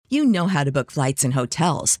You know how to book flights and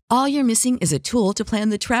hotels. All you're missing is a tool to plan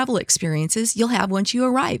the travel experiences you'll have once you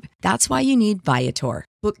arrive. That's why you need Viator.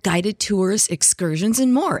 Book guided tours, excursions,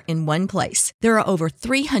 and more in one place. There are over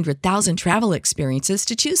 300,000 travel experiences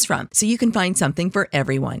to choose from, so you can find something for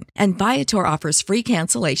everyone. And Viator offers free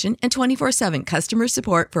cancellation and 24/7 customer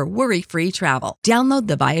support for worry-free travel. Download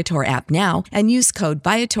the Viator app now and use code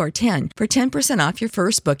Viator10 for 10% off your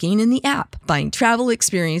first booking in the app. Find travel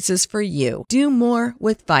experiences for you. Do more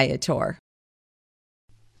with Viator.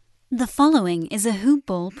 The following is a Hoop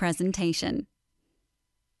Ball presentation.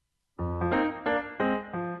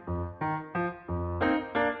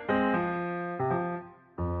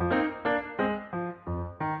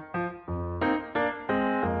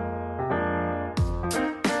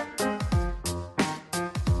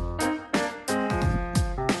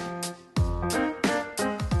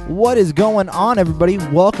 What is going on, everybody?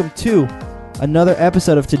 Welcome to another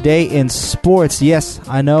episode of Today in Sports. Yes,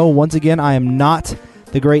 I know, once again, I am not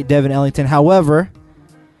the great Devin Ellington. However,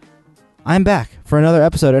 I'm back for another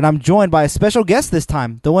episode, and I'm joined by a special guest this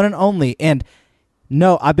time, the one and only. And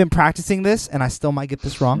no, I've been practicing this, and I still might get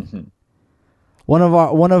this wrong. One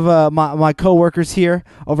of my co-workers here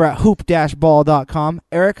over at hoop-ball.com,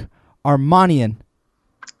 Eric Armanian.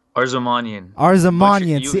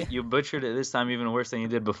 Arzamanian. You butchered it this time even worse than you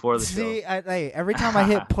did before the show. Every time I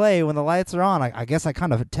hit play when the lights are on, I guess I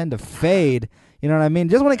kind of tend to fade. You know what I mean?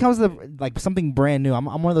 Just when it comes to like something brand new, I'm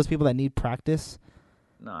one of those people that need practice.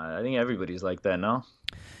 No, I think everybody's like that, no?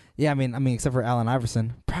 Yeah, I mean, except for Allen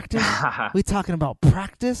Iverson. Practice? We talking about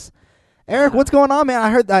practice? Eric, what's going on, man? I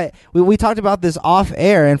heard that we talked about this off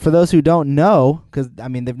air, and for those who don't know, because, I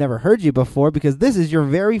mean, they've never heard you before, because this is your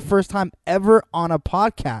very first time ever on a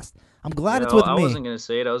podcast. I'm glad it's with me. I wasn't going to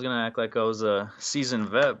say it. I was going to act like I was a seasoned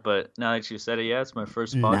vet, but now that you said it, yeah, it's my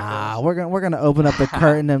first podcast. Nah, we're gonna open up the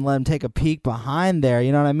curtain and let them take a peek behind there.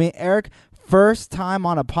 You know what I mean? Eric, first time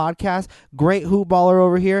on a podcast, great hoop baller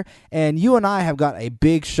over here, and you and I have got a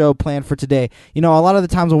big show planned for today. You know, a lot of the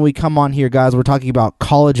times when we come on here, guys, we're talking about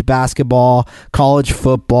college basketball, college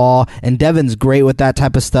football, and Devin's great with that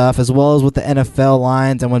type of stuff, as well as with the NFL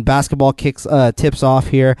lines, and when basketball tips off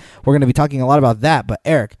here, we're going to be talking a lot about that. But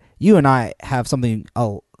Eric, you and I have something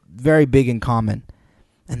very big in common,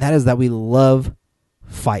 and that is that we love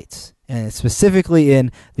fights, and specifically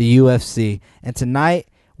in the UFC. And tonight,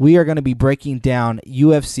 we are going to be breaking down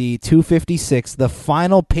UFC 256, the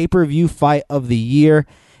final pay-per-view fight of the year.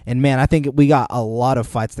 And, man, I think we got a lot of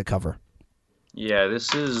fights to cover. Yeah,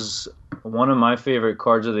 this is one of my favorite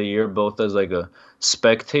cards of the year, both as like a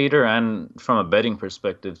spectator and from a betting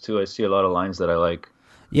perspective, too. I see a lot of lines that I like.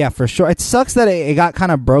 Yeah, for sure. It sucks that it got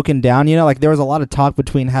kind of broken down. You know, like there was a lot of talk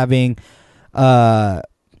between having Kamaru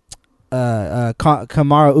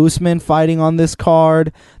Usman fighting on this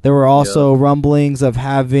card. There were also rumblings of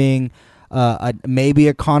having maybe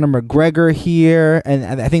a Conor McGregor here,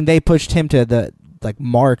 and I think they pushed him to the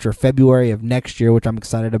March or February of next year, which I'm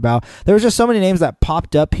excited about. There was just so many names that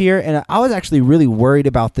popped up here, and I was actually really worried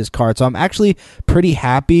about this card. So I'm actually pretty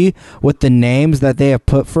happy with the names that they have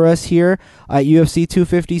put for us here at UFC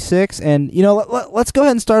 256. And you know, let's go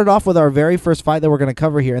ahead and start it off with our very first fight that we're going to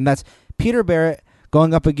cover here, and that's Peter Barrett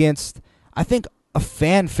going up against, I think, a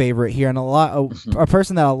fan favorite here, and a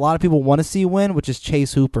person that a lot of people want to see win, which is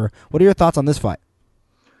Chase Hooper. What are your thoughts on this fight?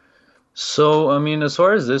 So, I mean, as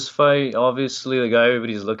far as this fight, obviously the guy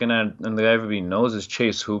everybody's looking at and the guy everybody knows is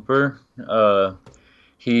Chase Hooper.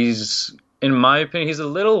 He's, in my opinion, he's a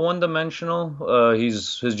little one-dimensional.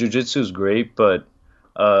 His jiu-jitsu is great, but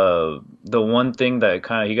the one thing that he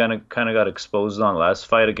kind of got exposed on last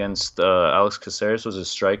fight against Alex Caceres was his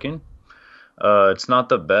striking. It's not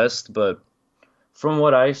the best, but from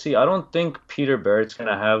what I see, I don't think Peter Barrett's going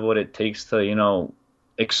to have what it takes to, you know,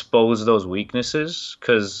 expose those weaknesses,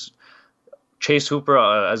 because Chase Hooper,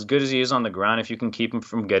 as good as he is on the ground, if you can keep him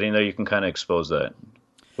from getting there, you can kind of expose that.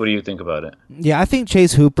 What do you think about it? Yeah, I think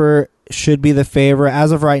Chase Hooper should be the favorite.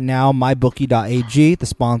 As of right now, MyBookie.ag, the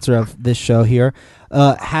sponsor of this show here,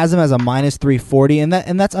 has him as a minus 340, and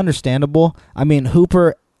that's understandable. I mean,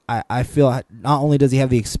 Hooper, I feel not only does he have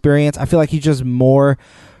the experience, I feel like he's just more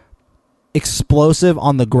explosive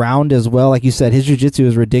on the ground as well. Like you said, his jiu-jitsu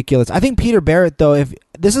is ridiculous. I think Peter Barrett, though, if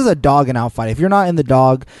this is a dog and out fight, if you're not in the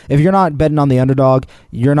dog, if you're not betting on the underdog,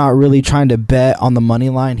 you're not really trying to bet on the money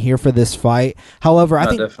line here for this fight. However,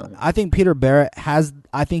 I think Peter Barrett has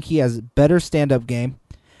better stand-up game.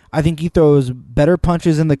 I think he throws better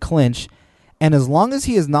punches in the clinch, And as long as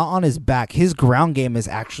he is not on his back, his ground game is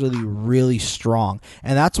actually really strong.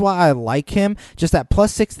 And that's why I like him. Just at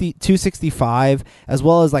plus 265, as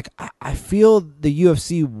well as, like, I feel the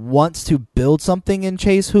UFC wants to build something in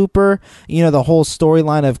Chase Hooper. You know, the whole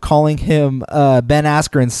storyline of calling him Ben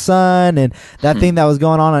Askren's son and that thing that was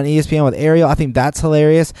going on ESPN with Ariel. I think that's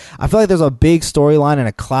hilarious. I feel like there's a big storyline and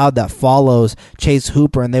a cloud that follows Chase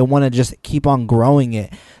Hooper, and they want to just keep on growing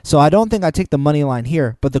it. So I don't think I take the money line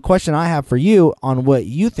here. But the question I have for you on what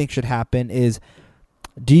you think should happen is,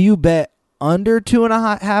 do you bet under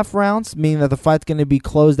 2.5 rounds, meaning that the fight's going to be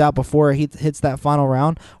closed out before it hits that final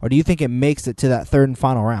round, or do you think it makes it to that third and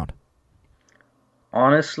final round?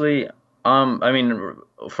 Honestly, I mean,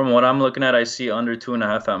 from what I'm looking at, I see under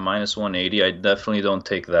 2.5 at minus 180. I definitely don't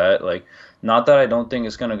take that. Like, not that I don't think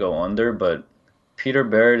it's going to go under, but Peter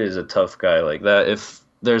Barrett is a tough guy like that. If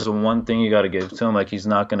there's one thing you got to give to him, like, he's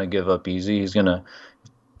not going to give up easy. He's going to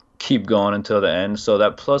keep going until the end. So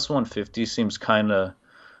that plus 150 seems kind of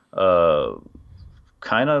a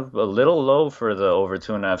little low for the over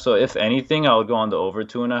 2.5. So if anything, I would go on the over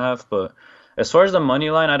 2.5. But as far as the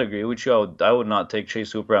money line, I'd agree with you. I would not take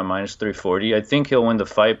Chase Hooper at minus 340. I think he'll win the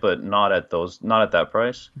fight, but not at that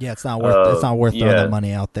price. Yeah, it's not worth throwing that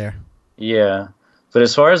money out there. Yeah. But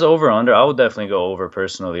as far as over-under, I would definitely go over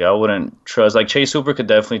personally. I wouldn't trust. Like, Chase Hooper could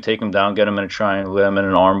definitely take him down, get him in a triangle, get him in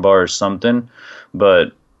an armbar or something.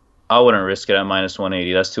 But I wouldn't risk it at minus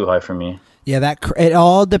 180. That's too high for me. Yeah, it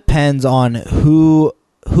all depends on who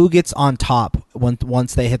gets on top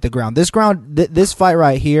once they hit the ground. This fight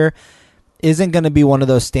right here isn't going to be one of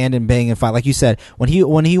those stand and bang and fight. Like you said, when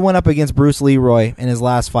he went up against Bruce Leroy in his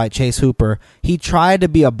last fight, Chase Hooper, he tried to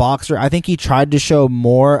be a boxer. I think he tried to show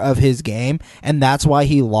more of his game, and that's why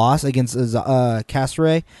he lost against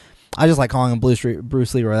Castro. I just like calling him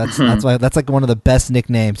Bruce Leroy. That's like one of the best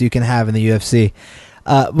nicknames you can have in the UFC.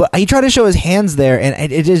 But he tried to show his hands there,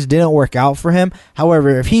 and it just didn't work out for him.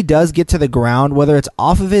 However, if he does get to the ground, whether it's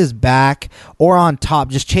off of his back or on top,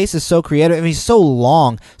 just Chase is so creative. I mean, he's so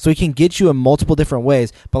long, so he can get you in multiple different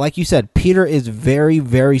ways. But like you said, Peter is very,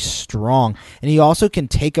 very strong, and he also can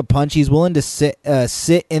take a punch. He's willing to sit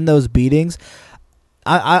in those beatings.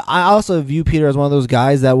 I also view Peter as one of those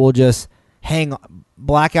guys that will just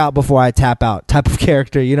black out before I tap out type of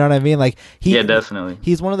character. You know what I mean? Like yeah, definitely.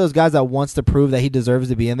 He's one of those guys that wants to prove that he deserves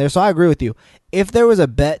to be in there. So I agree with you. If there was a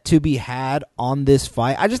bet to be had on this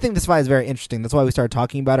fight, I just think this fight is very interesting. That's why we started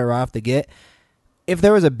talking about it right off the get. If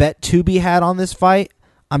there was a bet to be had on this fight,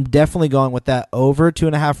 I'm definitely going with that over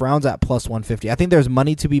 2.5 rounds at plus 150. I think there's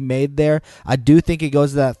money to be made there. I do think it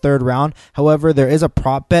goes to that third round. However, there is a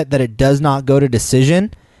prop bet that it does not go to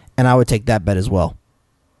decision, and I would take that bet as well.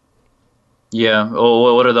 Yeah.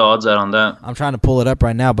 Oh, what are the odds at on that? I'm trying to pull it up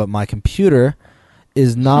right now, but my computer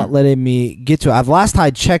is not letting me get to it. Last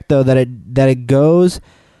I checked, though, that it goes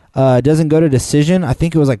doesn't go to decision. I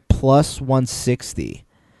think it was like plus 160,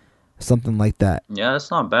 something like that. Yeah,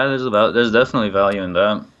 that's not bad. There's definitely value in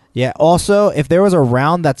that. Yeah. Also, if there was a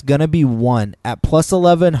round that's gonna be won at plus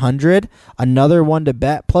 1100, another one to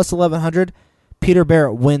bet plus 1100, Peter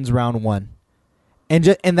Barrett wins round one. And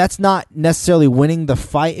that's not necessarily winning the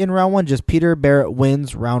fight in round one, just Peter Barrett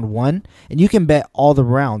wins round one. And you can bet all the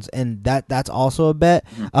rounds, and that's also a bet.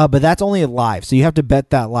 But that's only live, so you have to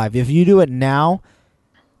bet that live. If you do it now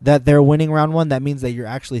that they're winning round one, that means that you're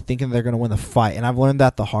actually thinking they're going to win the fight. And I've learned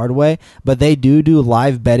that the hard way. But they do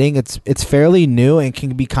live betting. It's fairly new and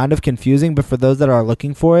can be kind of confusing, but for those that are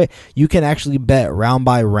looking for it, you can actually bet round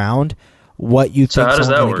by round what you think someone's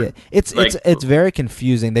going to get. It's very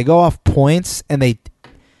confusing. They go off points, and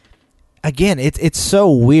it's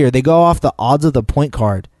so weird. They go off the odds of the point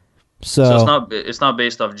card. So it's not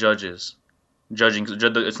based off judges judging.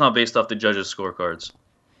 It's not based off the judges' scorecards.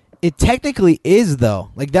 It technically is, though.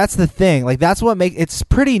 Like, that's the thing. Like, that's what makes it's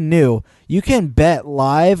pretty new. You can bet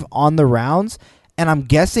live on the rounds, and I'm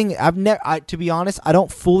guessing to be honest, I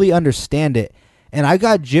don't fully understand it. And I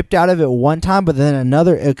got gypped out of it one time, but then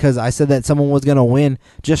another, because I said that someone was going to win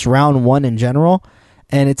just round one in general.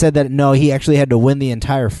 And it said that, no, he actually had to win the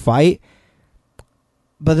entire fight.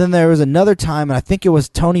 But then there was another time, and I think it was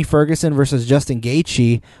Tony Ferguson versus Justin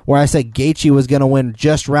Gaethje, where I said Gaethje was going to win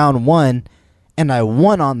just round one, and I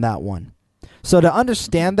won on that one. So to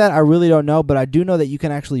understand that, I really don't know, but I do know that you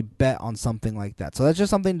can actually bet on something like that. So that's just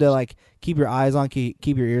something to like keep your eyes on, keep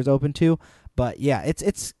your ears open to. But yeah,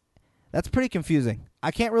 that's pretty confusing.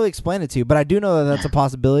 I can't really explain it to you, but I do know that that's a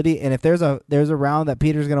possibility. And if there's a round that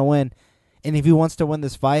Peter's going to win, and if he wants to win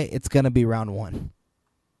this fight, it's going to be round one.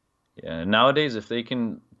 Yeah, nowadays, if they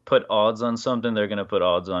can put odds on something, they're going to put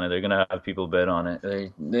odds on it. They're going to have people bet on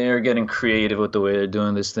it. They're getting creative with the way they're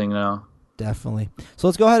doing this thing now. Definitely. So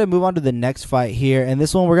let's go ahead and move on to the next fight here. And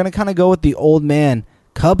this one, we're going to kind of go with the old man,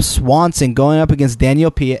 Cub Swanson, going up against Daniel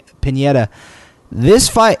Pineda. This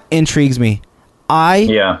fight intrigues me.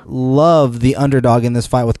 I love the underdog in this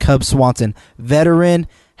fight with Cub Swanson. Veteran,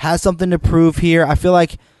 has something to prove here. I feel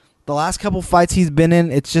like the last couple fights he's been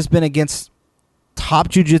in, it's just been against top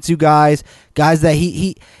jiu-jitsu guys that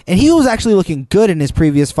he was actually looking good in his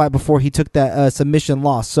previous fight before he took that submission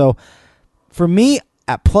loss. So for me,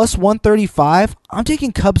 at plus 135, I'm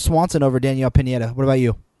taking Cub Swanson over Daniel Pineda. What about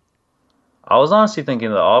you? I was honestly thinking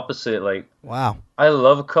the opposite. Like, wow, I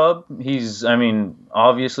love Cub.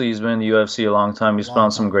 Obviously he's been in the UFC a long time. He's put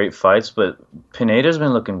on some great fights, but Pineda's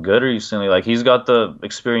been looking good recently. Like, he's got the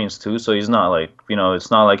experience too, so he's not like,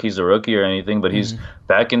 it's not like he's a rookie or anything, but he's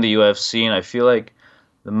back in the UFC, and I feel like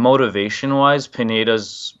the motivation-wise,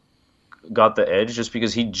 Pineda's got the edge just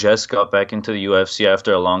because he just got back into the UFC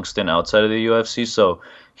after a long stint outside of the UFC, so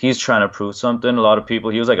he's trying to prove something. A lot of people,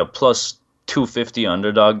 he was like a plus 250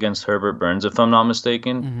 underdog against Herbert Burns, if I'm not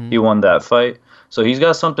mistaken. He won that fight, so he's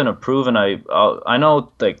got something to prove. And I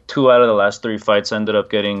know like 2 out of the last 3 fights ended up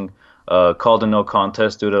getting called a no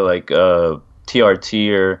contest due to like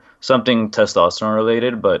TRT or something testosterone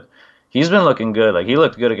related, but he's been looking good. Like, he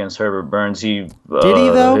looked good against Herbert Burns. Did he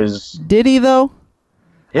though?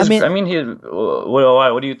 What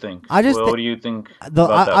do you think? What do you think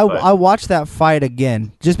about that fight? I watched that fight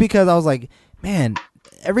again just because I was like, man,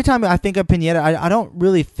 every time I think of Pineda, I don't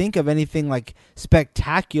really think of anything like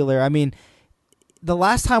spectacular. I mean, the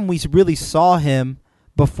last time we really saw him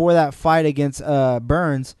before that fight against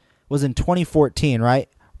Burns was in 2014, right?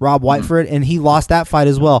 Rob Whiteford, and he lost that fight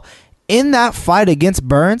as well. In that fight against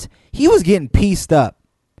Burns, he was getting pieced up.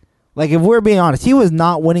 Like, if we're being honest, he was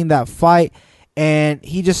not winning that fight, and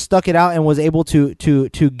he just stuck it out and was able to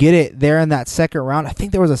get it there in that second round. I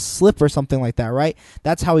think there was a slip or something like that, right?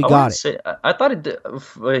 That's how he got it. I thought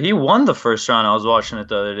he won the first round. I was watching it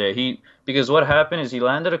the other day. Because what happened is he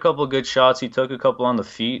landed a couple of good shots. He took a couple on the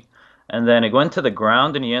feet, and then it went to the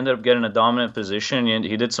ground, and he ended up getting a dominant position. And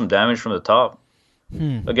he did some damage from the top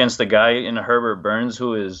against the guy in Herbert Burns,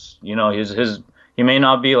 who is, he may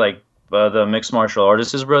not be like the mixed martial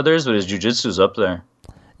artists, his brothers, but his jiu-jitsu's up there.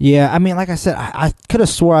 Yeah, I mean, like I said, I could have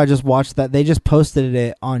swore I just watched that. They just posted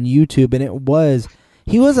it on YouTube, and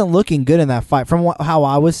he wasn't looking good in that fight from how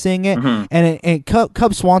I was seeing it. And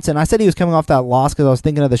Cub Swanson, I said he was coming off that loss because I was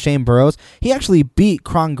thinking of the Shane Burrows. He actually beat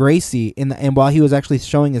Kron Gracie and while he was actually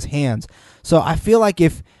showing his hands. So I feel like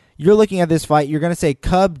if you're looking at this fight, you're going to say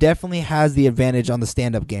Cub definitely has the advantage on the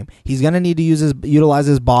stand-up game. He's going to need to utilize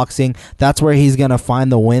his boxing. That's where he's going to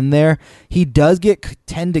find the win there. He does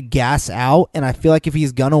tend to gas out, and I feel like if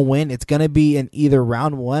he's going to win, it's going to be in either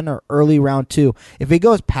round 1 or early round 2. If he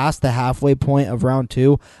goes past the halfway point of round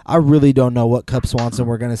 2, I really don't know what Cub Swanson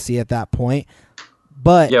we're going to see at that point.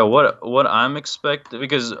 But yeah, what I'm expecting,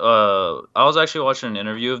 because I was actually watching an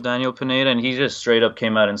interview of Daniel Pineda, and he just straight up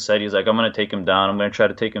came out and said, he's like, I'm going to take him down. I'm going to try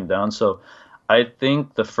to take him down. So I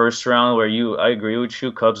think the first round I agree with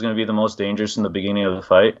you, Cub's going to be the most dangerous in the beginning of the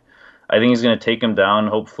fight. I think he's going to take him down,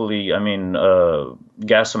 hopefully,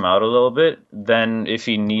 gas him out a little bit. Then if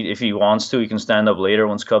he wants to, he can stand up later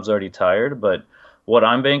once Cub's already tired. But what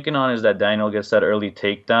I'm banking on is that Daniel gets that early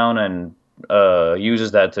takedown and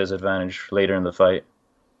uses that to his advantage later in the fight.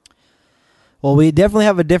 Well, we definitely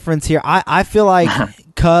have a difference here. I feel like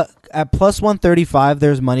at plus 135,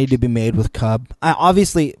 there's money to be made with Cub.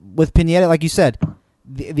 Obviously, with Pineda, like you said,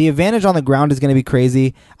 the advantage on the ground is going to be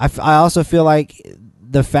crazy. I also feel like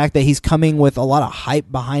the fact that he's coming with a lot of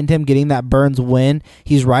hype behind him, getting that Burns win,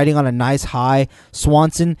 he's riding on a nice high.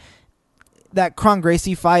 Swanson, that Kron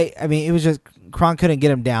Gracie fight, I mean, it was just Kron couldn't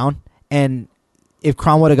get him down, and if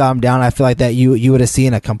Kron would have got him down, I feel like that you would have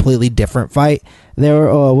seen a completely different fight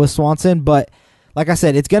there with Swanson. But like I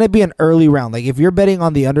said, it's going to be an early round. Like, if you're betting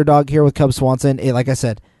on the underdog here with Cub Swanson, like I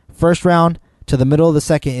said, first round to the middle of the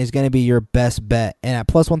second is going to be your best bet. And at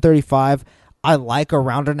plus 135, I like a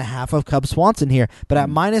round and a half of Cub Swanson here. But at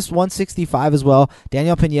minus 165 as well,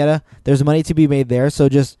 Daniel Pineda, there's money to be made there. So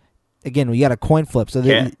just, again, we got a coin flip, so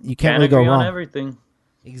you can't really go wrong. On everything.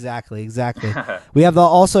 Exactly. We have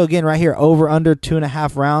also, again, right here, over under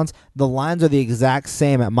 2.5 rounds. The lines are the exact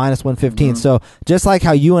same at minus 115. So just like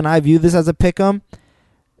how you and I view this as a pick 'em,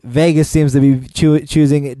 Vegas seems to be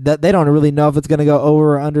choosing that. They don't really know if it's going to go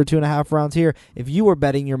over or under 2.5 rounds here. If you were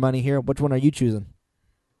betting your money here, which one are you choosing?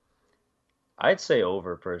 I'd say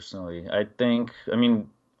over, personally.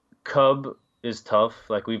 Cub is tough.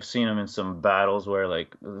 Like, we've seen him in some battles where,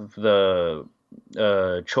 like, the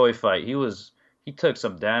Choi fight, he took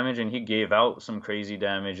some damage and he gave out some crazy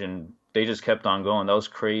damage, and they just kept on going. That was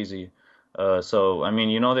crazy. So I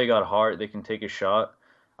mean, they got heart, they can take a shot.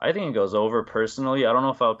 I think it goes over personally. I don't know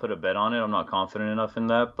if I'll put a bet on it. I'm not confident enough in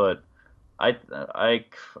that, but I'm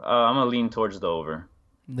gonna lean towards the over.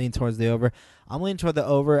 Lean towards the over. I'm leaning toward the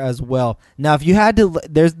over as well. Now, if you had to,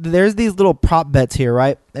 there's these little prop bets here,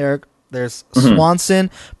 right, Eric? There's Swanson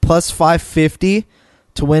plus 550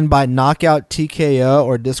 to win by knockout, TKO,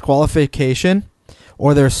 or disqualification,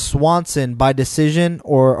 or there's Swanson by decision,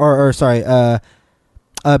 or sorry,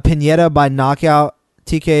 Pineda by knockout,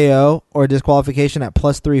 TKO, or disqualification at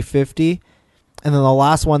plus 350. And then the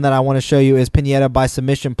last one that I want to show you is Pineda by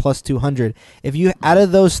submission plus 200. If you out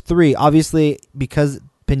of those three, obviously because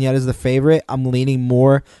Pineda is the favorite, I'm leaning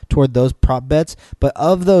more toward those prop bets. But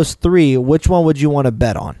of those three, which one would you want to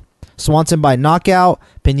bet on? Swanson by knockout,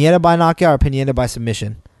 Pineda by knockout, or Pineda by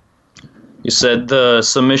submission? You said the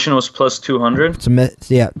submission was plus 200?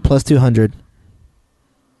 Yeah, plus 200.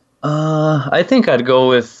 I think I'd go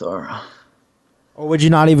with... Or would you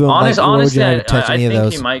not even honestly, I any of think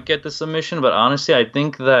those? he might get the submission, but honestly, I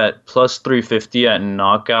think that plus 350 at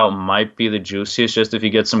knockout might be the juiciest, just if he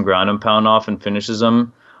gets some ground and pound off and finishes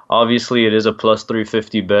him. Obviously, it is a plus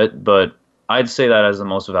 350 bet, but I'd say that as the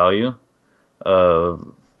most value.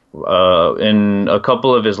 In a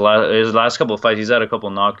couple of his last couple of fights, he's had a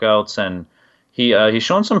couple knockouts, and he's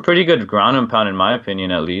shown some pretty good ground and pound, in my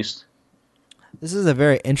opinion, at least. This is a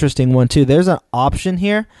very interesting one, too. There's an option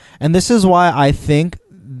here, and this is why I think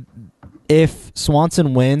if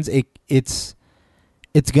Swanson wins, it's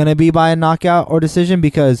going to be by a knockout or decision,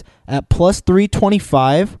 because at plus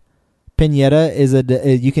 325, Pineda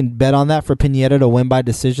you can bet on that for Pineda to win by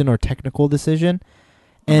decision or technical decision.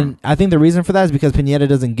 And I think the reason for that is because Pineda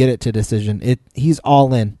doesn't get it to decision. He's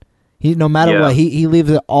all in. No matter what, he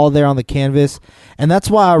leaves it all there on the canvas. And that's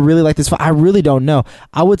why I really like this fight. I really don't know.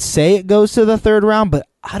 I would say it goes to the third round, but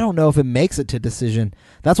I don't know if it makes it to decision.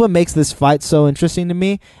 That's what makes this fight so interesting to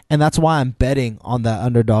me, and that's why I'm betting on that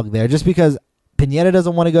underdog there. Just because Pineda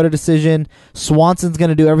doesn't want to go to decision. Swanson's going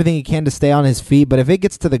to do everything he can to stay on his feet, but if it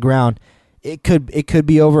gets to the ground, it could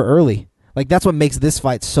be over early. Like, that's what makes this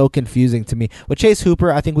fight so confusing to me. With Chase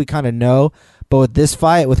Hooper, I think we kind of know. But with this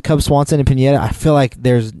fight, with Cub Swanson and Pineda, I feel like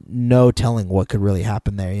there's no telling what could really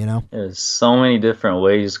happen there, you know? There's so many different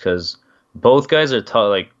ways, because both guys are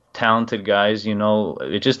talented guys, you know.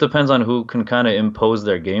 It just depends on who can kind of impose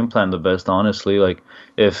their game plan the best, honestly. Like,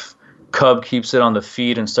 if Cub keeps it on the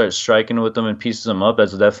feet and starts striking with them and pieces them up,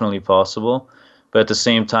 that's definitely possible. But at the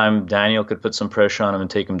same time, Daniel could put some pressure on him and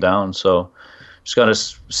take him down. So just got to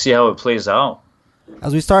see how it plays out.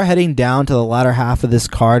 As we start heading down to the latter half of this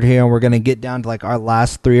card here, and we're going to get down to like our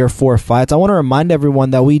last 3 or 4 fights, I want to remind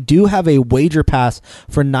everyone that we do have a wager pass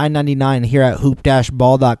for $9.99 here at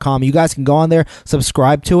hoop-ball.com. You guys can go on there,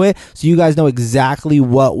 subscribe to it, so you guys know exactly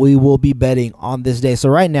what we will be betting on this day. So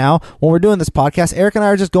right now, when we're doing this podcast, Eric and I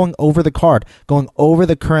are just going over the card, going over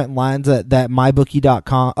the current lines that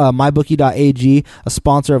mybookie.com, mybookie.ag, a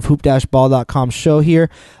sponsor of hoop-ball.com show here,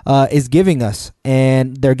 is giving us,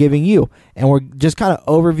 and they're giving you. And we're just kind of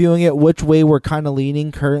overviewing it, which way we're kind of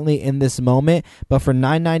leaning currently in this moment. But for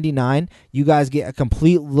 $9.99, you guys get a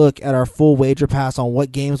complete look at our full wager pass on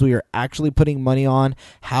what games we are actually putting money on,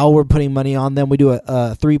 how we're putting money on them. We do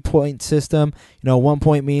a 3-point system. 1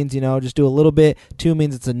 point means, just do a little bit. 2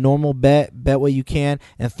 means it's a normal bet what you can.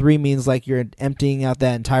 And 3 means like you're emptying out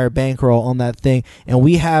that entire bankroll on that thing. And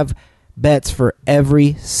we have bets for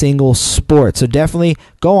every single sport. So definitely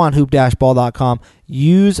go on hoop-ball.com.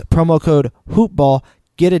 Use promo code HoopBall.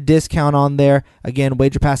 Get a discount on there. Again,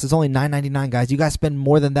 wager pass is only $9.99, guys. You guys spend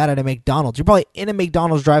more than that at a McDonald's. You're probably in a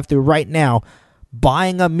McDonald's drive-thru right now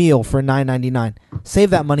buying a meal for $9.99.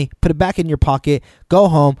 Save that money. Put it back in your pocket. Go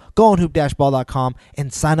home. Go on hoop-ball.com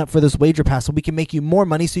and sign up for this wager pass so we can make you more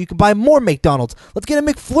money so you can buy more McDonald's. Let's get a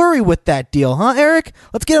McFlurry with that deal, huh, Eric?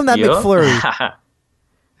 Let's get him that McFlurry.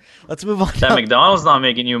 Let's move on. That McDonald's not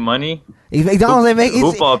making you money. McDonald's ain't making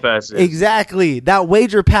football passes. Exactly. That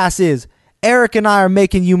wager pass is. Eric and I are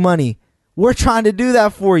making you money. We're trying to do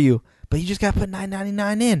that for you. But you just got to put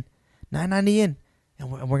 $9.99 in. $9.90 in.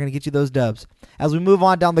 And we're going to get you those dubs. As we move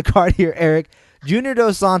on down the card here, Eric, Junior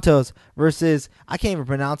Dos Santos versus, I can't even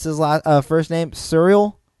pronounce his first name,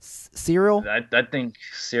 Cyril? I think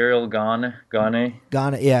Cyril Gane,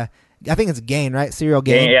 yeah. I think it's Gane, right? Cyril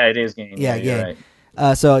Gane. Yeah, it is Gane. Yeah, Gane.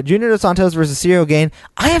 Right. So Junior Dos Santos versus Cyril Gane.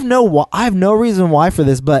 I have no reason why for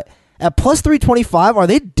this, but at plus 325, are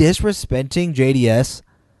they disrespecting JDS?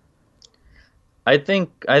 I think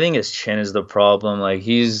his chin is the problem. Like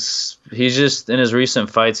he's just in his recent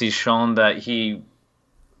fights, he's shown that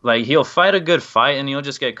he'll fight a good fight and he'll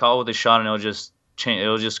just get caught with a shot and it'll just change.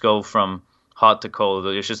 It'll just go from hot to cold.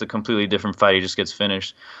 It's just a completely different fight. He just gets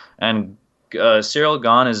finished. And Cyril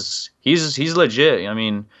Gane he's legit. I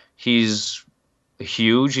mean, he's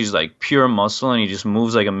huge. He's like pure muscle, and he just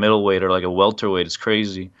moves like a middleweight or like a welterweight. It's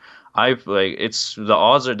crazy. It's the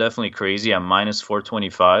odds are definitely crazy at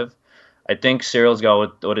 -425. I think Cyril's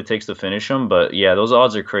got what it takes to finish him, but yeah, those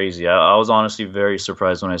odds are crazy. I was honestly very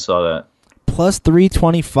surprised when I saw that. Plus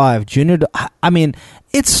 325. I mean,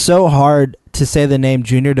 it's so hard to say the name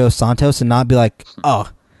Junior Dos Santos and not be like, oh,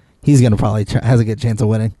 he's gonna probably has a good chance of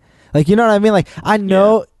winning. Like, you know what I mean? Like, I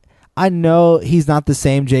know he's not the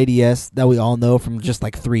same JDS that we all know from just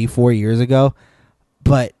like 3-4 years ago,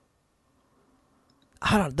 but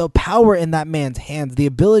I don't know, the power in that man's hands, the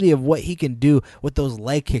ability of what he can do with those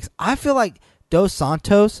leg kicks. I feel like Dos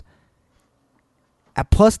Santos at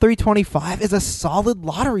plus 325 is a solid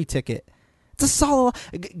lottery ticket. It's a solid.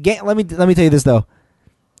 Let me tell you this though.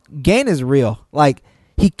 Gane is real. Like,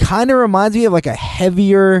 he kind of reminds me of like a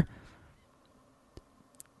heavier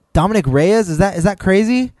Dominic Reyes. Is that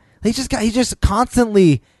crazy? He's just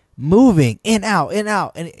constantly moving in out,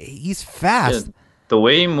 and he's fast. Yeah. The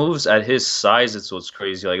way he moves at his size, it's what's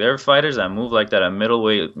crazy. Like, there are fighters that move like that at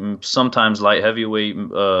middleweight, sometimes light heavyweight,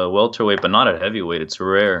 welterweight, but not at heavyweight. It's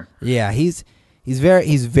rare. Yeah, he's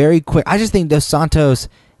very quick. I just think Dos Santos,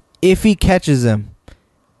 if he catches him,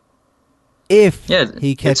 it's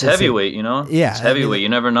heavyweight, you know. Yeah, it's heavyweight. You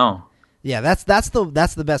never know. Yeah, that's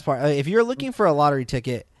the best part. If you're looking for a lottery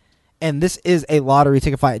ticket, and this is a lottery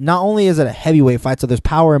ticket fight, not only is it a heavyweight fight, so there's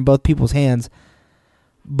power in both people's hands,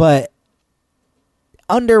 but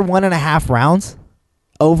under 1.5 rounds,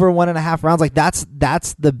 over 1.5 rounds, like that's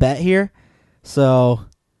the bet here. So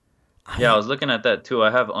yeah, I was looking at that too.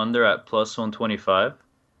 I have under at plus 125.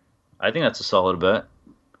 I think that's a solid bet.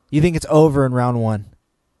 You think it's over in round 1?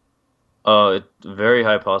 It's very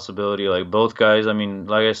high possibility. Like, both guys, I mean,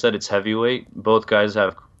 like I said, it's heavyweight. Both guys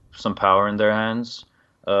have some power in their hands.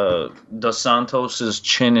 Dos Santos's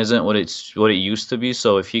chin isn't what it used to be,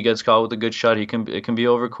 so if he gets caught with a good shot, it can be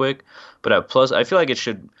over quick. But at plus, I feel like it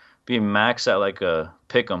should be max at like a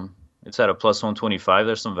pick'em. It's at a plus 125.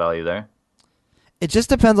 There's some value there. It just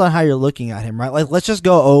depends on how you're looking at him, right? Like, let's just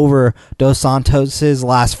go over Dos Santos's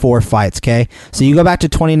last 4 fights, okay? So you go back to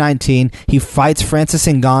 2019. He fights Francis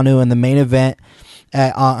Ngannou in the main event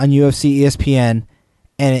on UFC ESPN,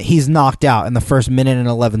 and he's knocked out in the first minute and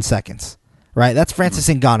 11 seconds, right? That's Francis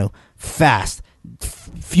Ngannou. Fast.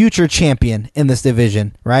 Future champion in this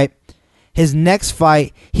division, right? His next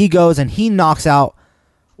fight, he goes and he knocks out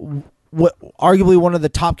arguably one of the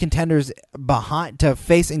top contenders behind to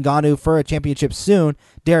face Ngannou for a championship soon,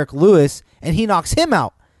 Derek Lewis, and he knocks him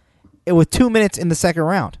out with 2 minutes in the second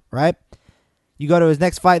round, right? You go to his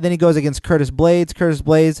next fight, then he goes against Curtis Blades. Curtis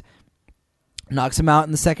Blades knocks him out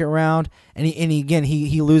in the second round, and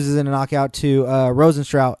he loses in a knockout to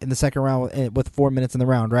Rosenstrauch in the second round with 4 minutes in the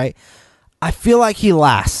round, right? I feel like he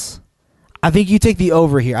lasts. I think you take the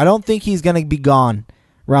over here. I don't think he's going to be gone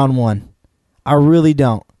round 1. I really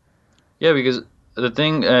don't. Yeah, because the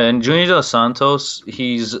thing, and Junior Dos Santos,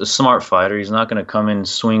 he's a smart fighter. He's not going to come in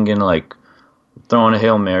swinging, like throwing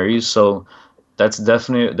Hail Marys. So that's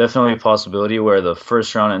definitely a possibility where the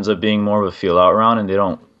first round ends up being more of a feel-out round and they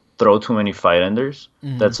don't throw too many fight enders.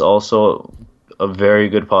 Mm-hmm. That's also a very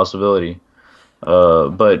good possibility.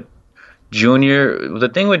 But Junior, the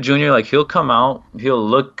thing with Junior, like, he'll come out, he'll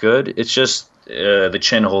look good. It's just the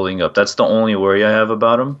chin holding up. That's the only worry I have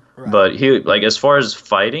about him. Right. But he, like, as far as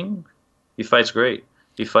fighting, he fights great.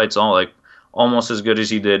 He fights almost as good as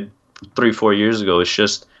he did 3-4 years ago. It's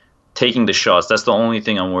just taking the shots. That's the only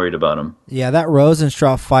thing I'm worried about him. Yeah, that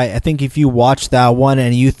Rosenstrauch fight, I think if you watch that one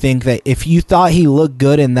and you think that if you thought he looked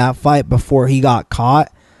good in that fight before he got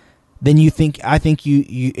caught, then I think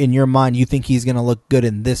you in your mind, you think he's going to look good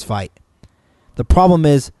in this fight. The problem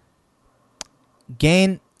is,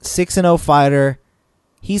 Gane, 6-0 fighter,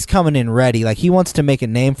 he's coming in ready. Like, he wants to make a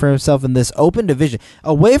name for himself in this open division.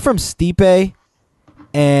 Away from Stipe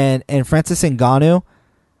and Francis Ngannou,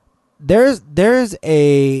 there's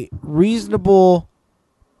a reasonable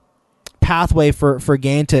pathway for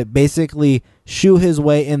Gane to basically shoe his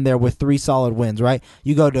way in there with 3 solid wins, right?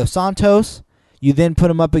 You go to Santos, you then put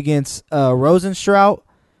him up against Rosenstrauch,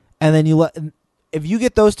 and then if you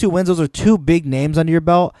get those 2 wins, those are 2 big names under your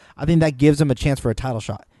belt. I think that gives him a chance for a title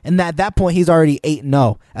shot. And at that point, he's already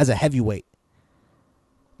 8-0 as a heavyweight.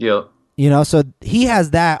 Yeah. You know, so he has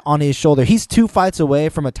that on his shoulder. He's 2 fights away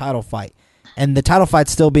from a title fight. And the title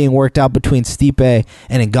fight's still being worked out between Stipe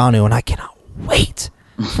and Ngannou, and I cannot wait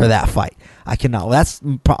for that fight. I cannot. That's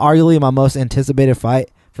arguably my most anticipated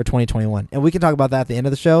fight for 2021. And we can talk about that at the end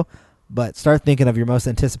of the show, but start thinking of your most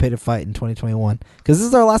anticipated fight in 2021. Because this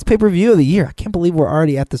is our last pay-per-view of the year. I can't believe we're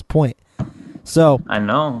already at this point. So I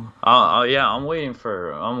know. Yeah, I'm waiting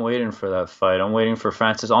for that fight. I'm waiting for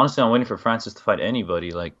Francis. Honestly, I'm waiting for Francis to fight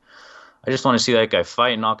anybody. Like, I just want to see that guy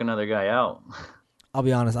fight and knock another guy out. I'll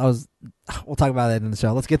be honest. We'll talk about that in the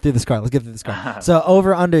show. Let's get through this card. So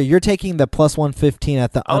over under. You're taking the plus 115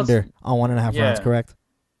 at the under on 1.5 rounds, correct?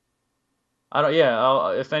 I don't.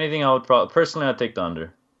 Yeah. If anything, I would personally I'd take the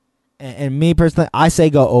under. And me personally, I say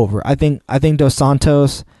go over. I think Dos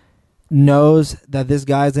Santos knows that this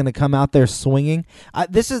guy's going to come out there swinging.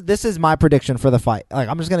 This is my prediction for the fight. Like,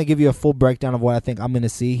 I'm just going to give you a full breakdown of what I think I'm going to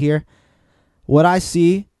see here. What I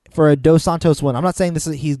see for a Dos Santos win, I'm not saying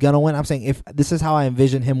he's going to win. I'm saying if this is how I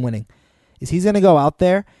envision him winning, is he's going to go out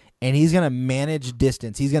there and he's going to manage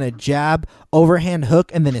distance. He's going to jab, overhand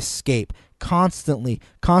hook, and then escape. Constantly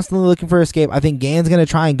looking for escape. I think Gane's going to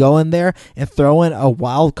try and go in there and throw in a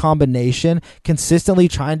wild combination, consistently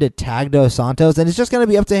trying to tag Dos Santos, and it's just going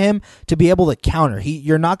to be up to him to be able to counter.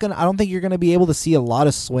 I don't think you're going to be able to see a lot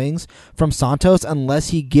of swings from Santos unless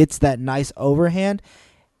he gets that nice overhand.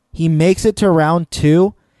 He makes it to round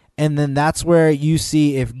 2, and then that's where you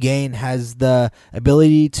see if Gane has the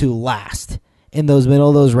ability to last in those middle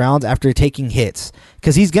of those rounds after taking hits,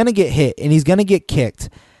 because he's going to get hit and he's going to get kicked.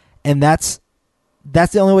 And that's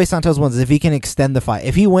the only way Santos wins, is if he can extend the fight.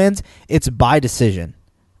 If he wins, it's by decision.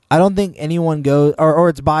 I don't think anyone goes, or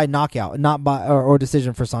it's by knockout, not by or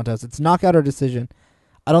decision for Santos. It's knockout or decision.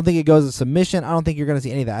 I don't think it goes to submission. I don't think you're going to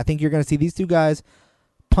see any of that. I think you're going to see these two guys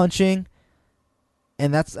punching,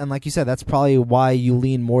 and like you said, that's probably why you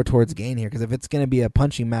lean more towards Gane here, because if it's going to be a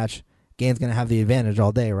punching match, Gane's going to have the advantage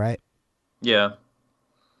all day, right? Yeah.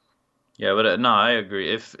 Yeah, but no, I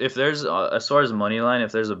agree. If there's as far as money line,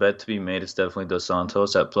 if there's a bet to be made, it's definitely Dos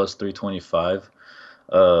Santos at plus 325.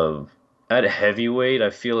 At heavyweight,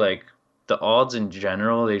 I feel like the odds in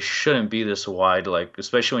general, they shouldn't be this wide. Like,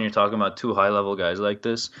 especially when you're talking about two high level guys like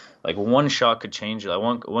this. Like, one shot could change it.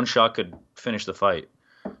 Like one shot could finish the fight.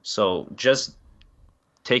 So just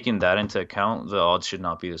taking that into account, the odds should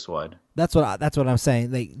not be this wide. That's what I'm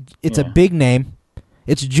saying. Like, it's a big name.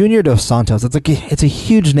 It's Junior Dos Santos. It's a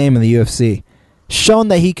huge name in the UFC. Shown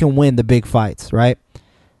that he can win the big fights, right?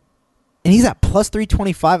 And he's at plus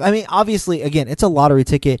 325. I mean, obviously, again, it's a lottery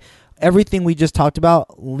ticket. Everything we just talked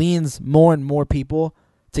about leans more and more people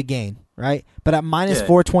to Gane, right? But at minus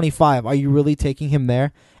 425, are you really taking him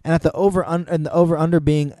there? And at the over-under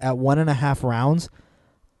being at 1.5 rounds,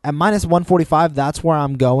 at minus 145, that's where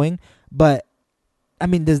I'm going. But, I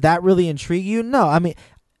mean, does that really intrigue you? No. I mean,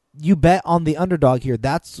 you bet on the underdog here.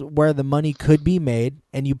 That's where the money could be made,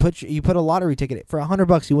 and you put a lottery ticket for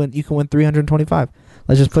 $100. You can win 325.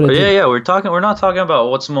 Let's just put it. Yeah. We're not talking about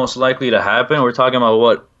what's most likely to happen. We're talking about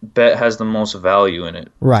what bet has the most value in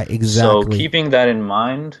it. Right. Exactly. So keeping that in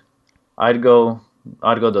mind, I'd go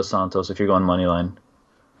Dos Santos if you're going money line.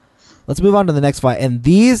 Let's move on to the next fight, and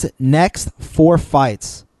these next 4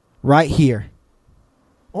 fights right here.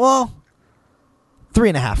 Well,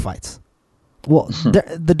 3.5 fights. Well,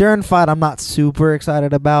 the Dern fight I'm not super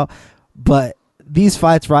excited about, but these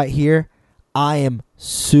fights right here, I am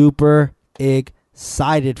super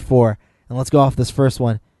excited for. And let's go off this first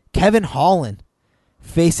one. Kevin Holland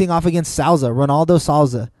facing off against Ronaldo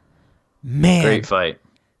Souza. Man. Great fight.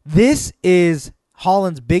 This is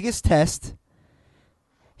Holland's biggest test.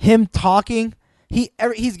 Him talking.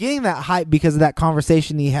 He's getting that hype because of that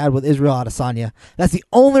conversation he had with Israel Adesanya. That's the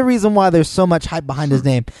only reason why there's so much hype behind his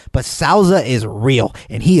name. But Souza is real,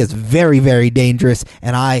 and he is very, very dangerous,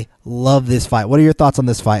 and I love this fight. What are your thoughts on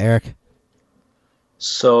this fight, Eric?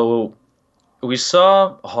 So we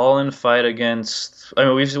saw Holland fight against... I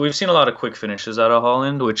mean, we've seen a lot of quick finishes out of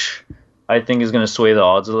Holland, which I think is going to sway the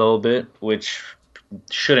odds a little bit, which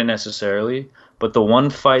shouldn't necessarily. But the one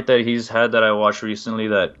fight that he's had that I watched recently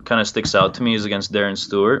that kind of sticks out to me is against Darren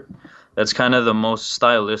Stewart. That's kind of the most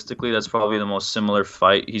stylistically, that's probably the most similar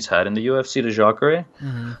fight he's had in the UFC to Jacare.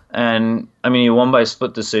 Mm-hmm. And, I mean, he won by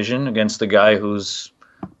split decision against a guy who's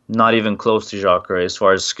not even close to Jacare as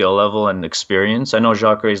far as skill level and experience. I know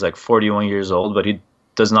Jacare is like 41 years old, but he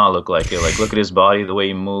does not look like it. Like, look at his body, the way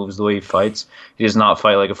he moves, the way he fights. He does not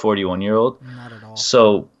fight like a 41-year-old. Not at all.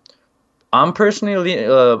 So... I'm personally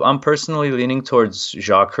leaning towards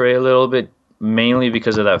Jacare a little bit, mainly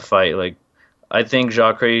because of that fight. Like, I think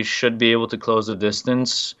Jacare should be able to close the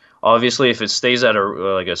distance. Obviously, if it stays at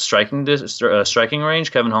a striking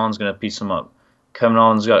range, Kevin Holland's gonna piece him up. Kevin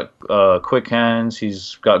Holland's got quick hands.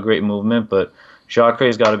 He's got great movement, but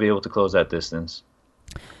Jacare's got to be able to close that distance.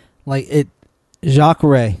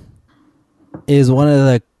 Jacare is one of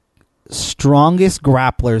the strongest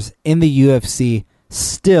grapplers in the UFC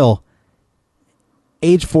still.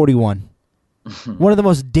 Age 41. One of the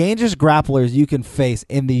most dangerous grapplers you can face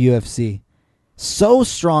in the UFC. So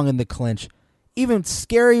strong in the clinch. Even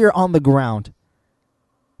scarier on the ground.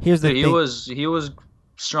 Here's the Dude, thing. he was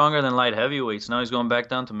stronger than light heavyweights. Now he's going back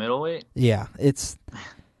down to middleweight. Yeah,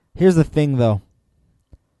 here's the thing though.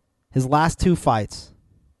 His last 2 fights,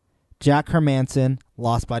 Jack Hermanson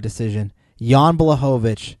lost by decision. Jan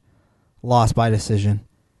Blachowicz lost by decision.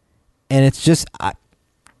 And it's just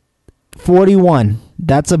 41.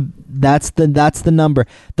 That's the number.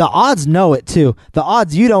 The odds know it too. The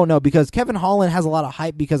odds you don't know, because Kevin Holland has a lot of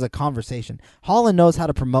hype because of conversation. Holland knows how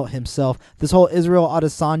to promote himself. This whole Israel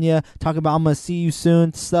Adesanya talking about I'm gonna see you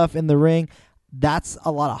soon stuff in the ring. That's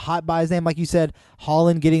a lot of hype by his name. Like you said,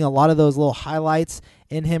 Holland getting a lot of those little highlights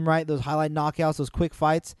in him, right? Those highlight knockouts, those quick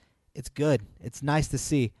fights. It's good. It's nice to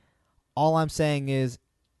see. All I'm saying is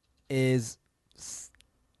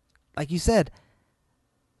like you said,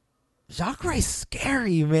 Jacare's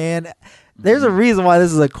scary, man. There's a reason why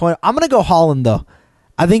this is a coin. I'm going to go Holland, though.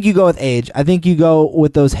 I think you go with age. I think you go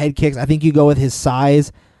with those head kicks. I think you go with his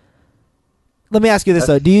size. Let me ask you this,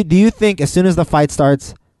 though. Do you think as soon as the fight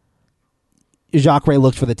starts, Jacare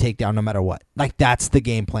looks for the takedown no matter what? Like, that's the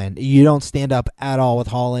game plan. You don't stand up at all with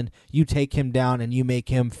Holland. You take him down and you make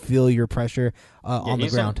him feel your pressure on the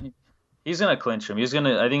ground. He's gonna clinch him.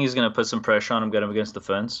 I think he's gonna put some pressure on him, get him against the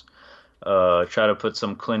fence. Try to put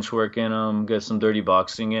some clinch work in him, get some dirty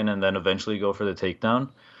boxing in, and then eventually go for the takedown.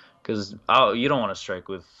 Because you don't want to strike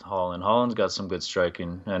with Holland. Holland's got some good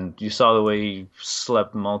striking, and you saw the way he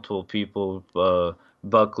slept multiple people.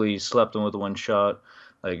 Buckley slept him with 1 shot.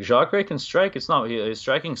 Like, Jacare can strike. He's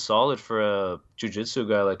striking solid for a jiu-jitsu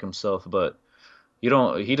guy like himself, but he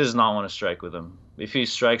does not want to strike with him. If he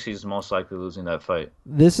strikes, he's most likely losing that fight.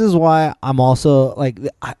 This is why I'm also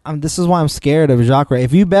this is why I'm scared of Jacare.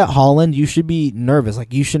 If you bet Holland, you should be nervous.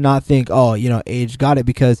 Like, you should not think, oh, age got it,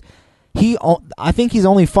 because I think he's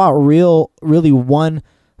only fought really 1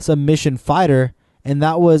 submission fighter, and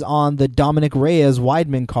that was on the Dominic Reyes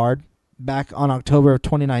Weidman card back on October of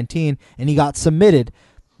 2019, and he got submitted.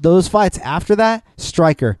 Those fights after that,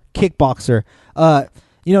 striker, kickboxer.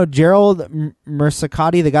 Gerald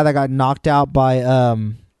Mersakati, the guy that got knocked out by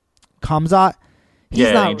Khamzat.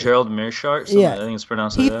 Gerald Meerschaert. Yeah, I think it's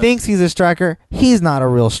pronounced like that. He thinks he's a striker. He's not a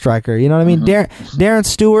real striker. You know what I mean? Darren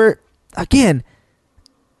Stewart, again,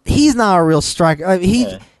 he's not a real striker. Holland's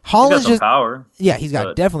he's got some power. Yeah,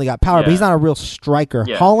 definitely got power, but he's not a real striker.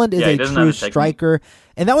 Yeah. Holland is a true striker,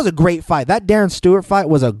 and that was a great fight. That Darren Stewart fight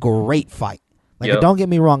was a great fight. Don't get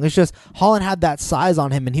me wrong. It's just Holland had that size on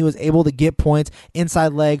him, and he was able to get points,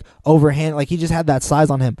 inside leg, overhand. Like, he just had that size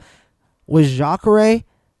on him. With Jacare,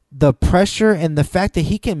 the pressure and the fact that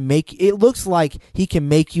it looks like he can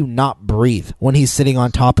make you not breathe when he's sitting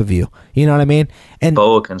on top of you. You know what I mean? And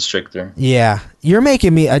boa constrictor. Yeah, you're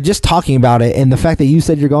making me just talking about it, and the fact that you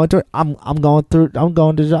said you're going to it, I'm going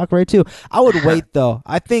to Jacare too. I would wait though.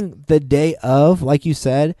 I think the day of, like you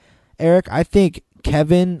said, Eric, I think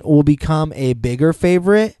Kevin will become a bigger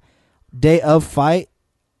favorite. Day of fight,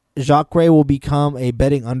 Jacare will become a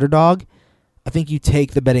betting underdog. I think you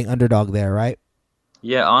take the betting underdog there, right?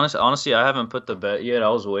 Yeah, honestly, I haven't put the bet yet. I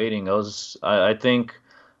was waiting. I think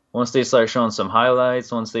once they start showing some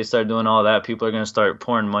highlights, once they start doing all that, people are going to start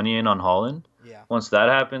pouring money in on Holland. Yeah. Once that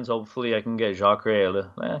happens, hopefully I can get Jacare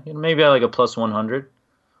maybe at like a plus 100.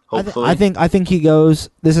 Hopefully. I think he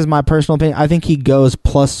goes, this is my personal opinion, I think he goes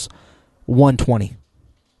plus 120.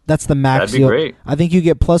 That's the max. That'd be great. I think you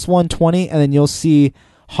get plus 120, and then you'll see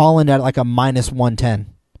Holland at like a minus 110.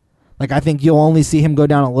 Like, I think you'll only see him go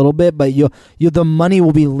down a little bit, but the money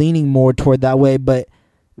will be leaning more toward that way. But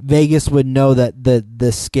Vegas would know that the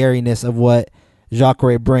scariness of what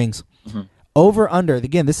Jacare brings. Mm-hmm. Over under,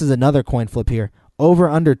 again, this is another coin flip here. Over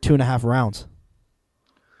under 2.5 rounds.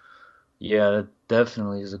 Yeah, that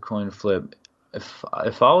definitely is a coin flip. If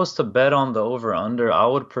I was to bet on the over under, I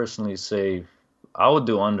would personally say I would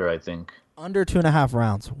do under. I think under 2.5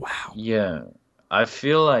 rounds. Wow. Yeah, I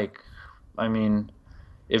feel like,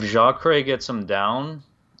 if Jacare gets him down,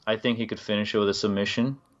 I think he could finish it with a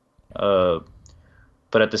submission. But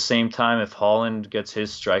at the same time, if Holland gets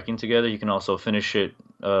his striking together, you can also finish it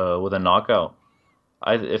with a knockout.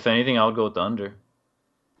 If anything, I would go with the under.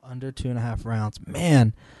 Under 2.5 rounds,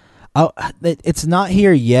 man. It's not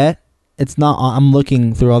here yet. It's not. I'm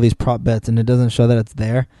looking through all these prop bets, and it doesn't show that it's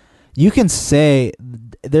there. You can say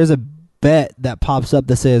there's a bet that pops up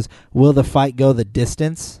that says, "Will the fight go the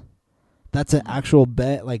distance?" That's an actual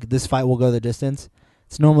bet. Like, this fight will go the distance.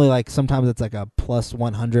 It's normally like sometimes it's like a plus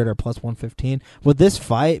 100 or plus 115. With this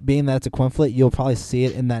fight being that it's a coin flip, you'll probably see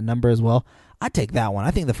it in that number as well. I take that one.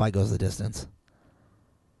 I think the fight goes the distance.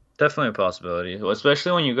 Definitely a possibility,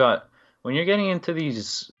 especially when you got when you're getting into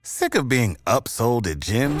these. Sick of being upsold at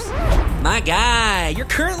gyms? My guy, you're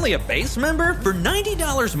currently a base member? For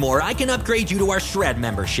 $90 more, I can upgrade you to our Shred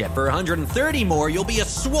membership. For $130 more, you'll be a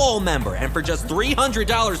Swole member. And for just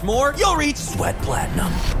 $300 more, you'll reach Sweat Platinum.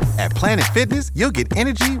 At Planet Fitness, you'll get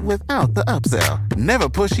energy without the upsell. Never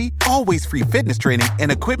pushy, always free fitness training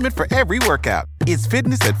and equipment for every workout. It's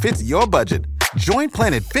fitness that fits your budget. Join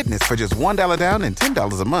Planet Fitness for just $1 down and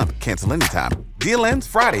 $10 a month. Cancel anytime. Deal ends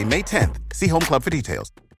Friday, May 10th. See Home Club for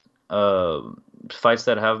details. Fights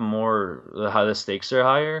that have more, how the stakes are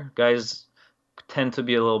higher, guys tend to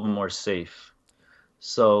be a little bit more safe.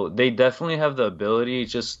 So they definitely have the ability. It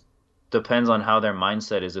just depends on how their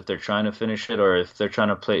mindset is, if they're trying to finish it or if they're trying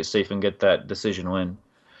to play it safe and get that decision win.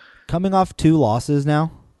 Coming off 2 losses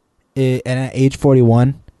now, and at age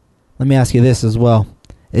 41, let me ask you this as well.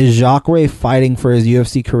 Is Jacare fighting for his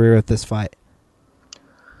UFC career with this fight?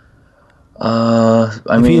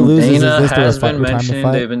 I mean, Dana has been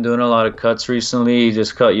mentioning they've been doing a lot of cuts recently. He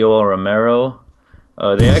just cut Yoel Romero.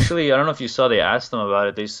 They actually, I don't know if you saw, they asked him about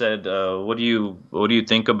it. They said, "What do you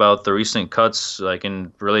think about the recent cuts, like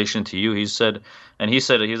in relation to you?" He said, he's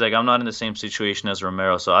like, "I'm not in the same situation as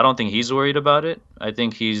Romero, so I don't think he's worried about it. I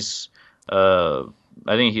think he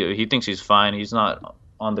thinks he's fine. He's not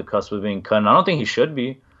on the cusp of being cut, and I don't think he should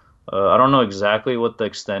be." I don't know exactly what the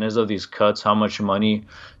extent is of these cuts, how much money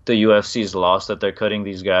the UFC's lost that they're cutting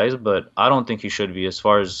these guys, but I don't think he should be. As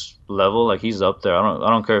far as level, like, he's up there. I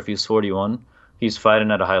don't care if he's 41. He's fighting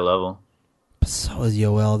at a high level. So is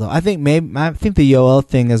Yoel, though. I think the Yoel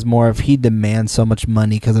thing is more of he demands so much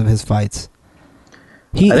money because of his fights.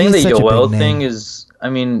 I think the Yoel thing is, I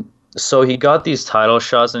mean, so he got these title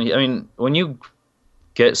shots, and when you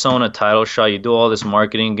get someone a title shot, you do all this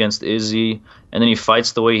marketing against Izzy, and then he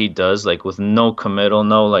fights the way he does, like with no committal,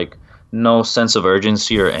 no sense of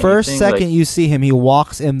urgency or anything. First second you see him, he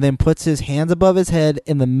walks and then puts his hands above his head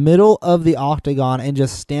in the middle of the octagon and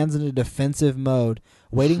just stands in a defensive mode,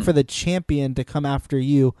 waiting for the champion to come after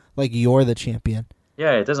you like you're the champion.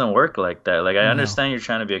 Yeah, it doesn't work like that. Like, I understand you're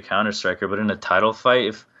trying to be a counter striker, but in a title fight,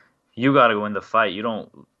 if you got to win the fight, you're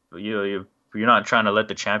not trying to let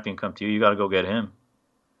the champion come to you. You got to go get him.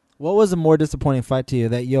 What was a more disappointing fight to you,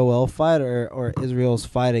 that Yoel fight or Israel's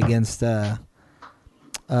fight against Paulo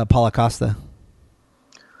Costa?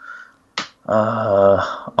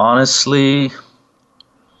 Honestly,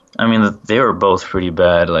 I mean, they were both pretty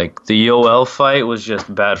bad. Like, the Yoel fight was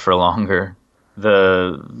just bad for longer.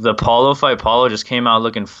 The Paulo fight, Paulo just came out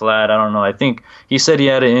looking flat. I don't know. I think he said he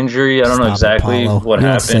had an injury. I don't know exactly what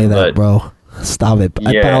happened. Don't say that, bro. Stop it.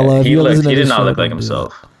 Yeah, Paulo, he did not look like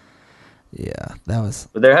himself. Yeah, that was.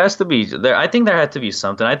 But there has to be. I think there had to be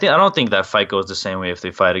something. I don't think that fight goes the same way if they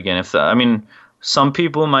fight again. Some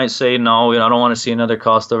people might say no. I don't want to see another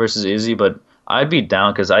Costa versus Izzy, but I'd be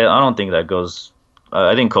down because I don't think that goes.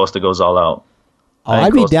 I think Costa goes all out.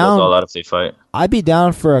 I'd be down. Goes all out if they fight. I'd be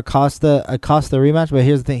down for a Costa rematch, but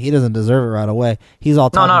here's the thing: he doesn't deserve it right away. He's all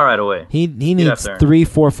talking. No, not right away. He needs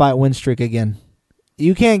 3-4 fight win streak again.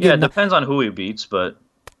 You can't get. Yeah, it depends on who he beats, but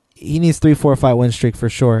he needs 3-4 fight win streak for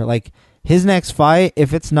sure. Like, his next fight,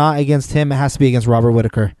 if it's not against him, it has to be against Robert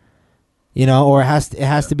Whittaker, or it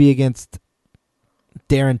has to be against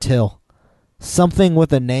Darren Till, something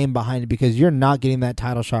with a name behind it, because you're not getting that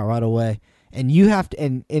title shot right away, and you have to.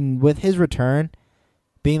 And with his return,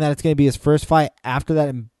 being that it's going to be his first fight after that,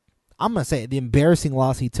 I'm going to say the embarrassing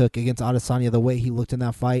loss he took against Adesanya, the way he looked in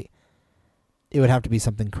that fight, it would have to be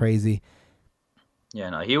something crazy.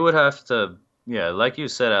 Yeah, no, he would have to. Yeah, like you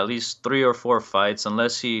said, at least 3 or 4 fights,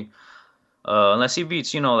 unless he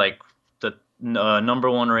beats, like the number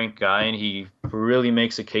 1 ranked guy, and he really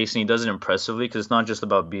makes a case and he does it impressively, because it's not just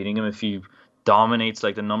about beating him. If he dominates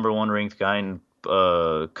like the number 1 ranked guy and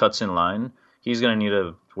cuts in line, he's going to need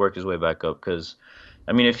to work his way back up. Because,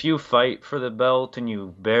 if you fight for the belt and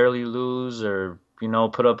you barely lose or,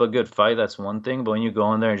 put up a good fight, that's one thing. But when you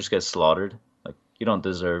go in there and just get slaughtered, like, you don't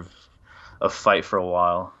deserve a fight for a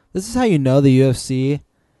while. This is how you know the UFC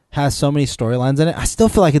has so many storylines in it. I still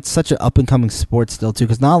feel like it's such an up-and-coming sport still, too,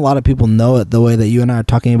 because not a lot of people know it the way that you and I are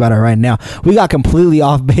talking about it right now. We got completely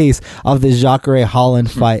off base of this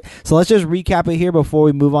Jacare-Holland fight. So let's just recap it here before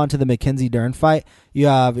we move on to the Mackenzie Dern fight. You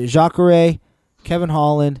have Jacare, Kevin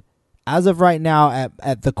Holland. As of right now,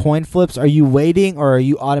 at the coin flips, are you waiting, or are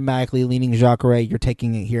you automatically leaning Jacare? You're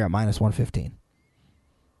taking it here at -115.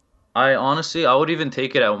 I would even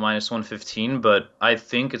take it at -115, but I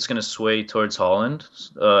think it's going to sway towards Holland.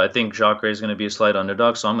 I think Jacare is going to be a slight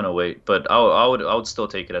underdog, so I'm going to wait. But I would still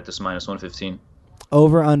take it at this -115.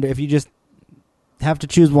 Over, under, if you just have to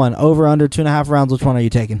choose one, over, under 2.5 rounds, which one are you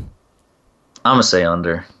taking? I'm going to say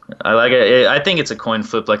under. I like it. I think it's a coin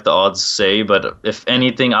flip, like the odds say. But if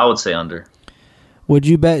anything, I would say under. Would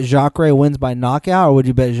you bet Jacare wins by knockout, or would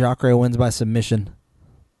you bet Jacare wins by submission?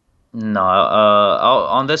 No,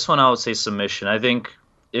 on this one, I would say submission. I think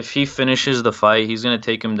if he finishes the fight, he's gonna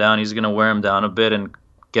take him down. He's gonna wear him down a bit and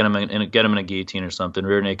get him in a guillotine or something,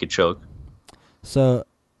 rear naked choke. So,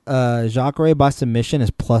 Jacare by submission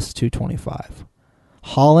is plus 225.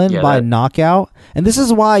 Holland by knockout, and this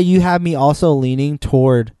is why you have me also leaning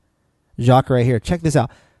toward Jacare here. Check this out.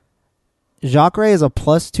 Jacare is a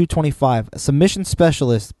plus 225. A submission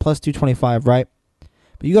specialist, plus 225, right?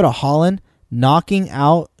 But you go to Holland, knocking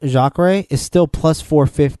out Jacare is still plus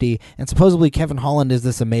 450, and supposedly Kevin Holland is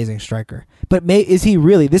this amazing striker. But is he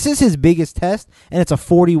really? This is his biggest test, and it's a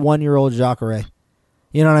 41-year-old Jacare.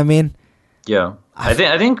 You know what I mean? Yeah. I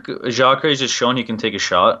think Jacare is just showing he can take a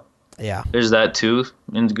shot. Yeah. There's that too,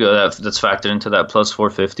 and that's factored into that plus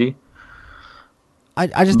 450.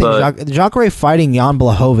 I just think Jacare fighting Jan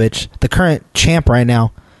Blachowicz, the current champ right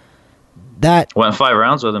now, that went 5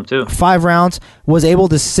 rounds with him too. 5 rounds, was able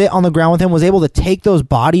to sit on the ground with him, was able to take those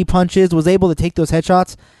body punches, was able to take those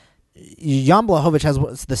headshots. Jan Blachowicz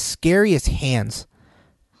has the scariest hands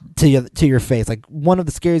to your face, like one of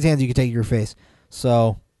the scariest hands you could take to your face.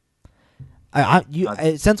 So,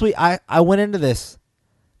 since I went into this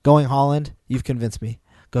going Holland, you've convinced me.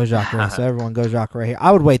 Go Jacare. So everyone go Jacare here.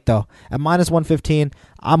 I would wait, though. At minus 115,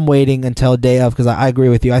 I'm waiting until day of because I agree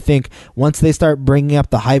with you. I think once they start bringing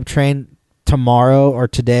up the hype train tomorrow or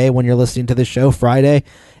today when you're listening to the show, Friday,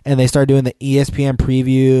 and they start doing the ESPN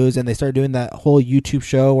previews and they start doing that whole YouTube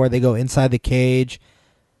show where they go inside the cage,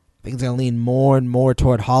 I think it's going to lean more and more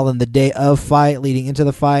toward Holland the day of fight, leading into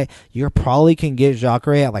the fight. You probably can get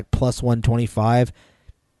Jacare at like plus 125.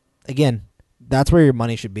 Again, that's where your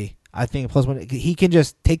money should be. I think plus 1. He can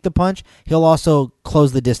just take the punch. He'll also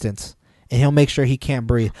close the distance, and he'll make sure he can't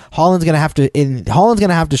breathe. Holland's gonna have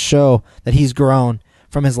to show that he's grown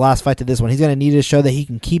from his last fight to this one. He's gonna need to show that he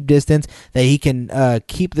can keep distance, that he can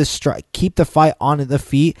keep the fight on the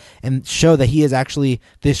feet, and show that he is actually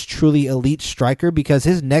this truly elite striker. Because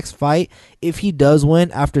his next fight, if he does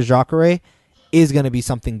win after Jacare, is gonna be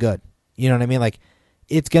something good. You know what I mean? Like,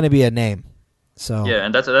 it's gonna be a name. So yeah,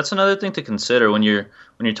 and that's another thing to consider when you're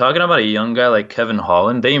talking about a young guy like Kevin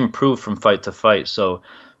Holland. They improve from fight to fight. So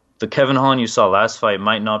the Kevin Holland you saw last fight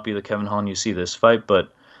might not be the Kevin Holland you see this fight.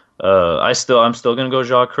 But I'm still gonna go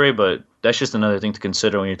Jacare. But that's just another thing to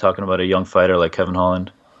consider when you're talking about a young fighter like Kevin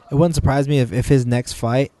Holland. It wouldn't surprise me if his next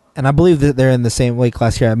fight, and I believe that they're in the same weight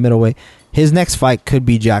class here at middleweight, his next fight could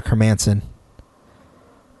be Jack Hermansson.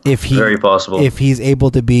 Very possible. If he's able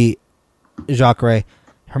to beat Jacare.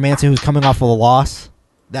 Hermansson, who's coming off of a loss,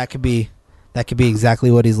 that could be exactly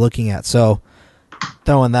what he's looking at. So,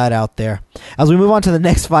 throwing that out there. As we move on to the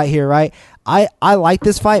next fight here, right? I like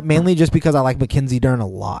this fight mainly just because I like Mackenzie Dern a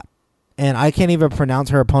lot, and I can't even pronounce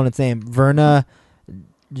her opponent's name. Verna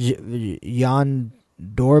Jan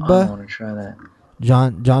Dorba. I want to try that.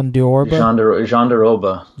 John Dorba.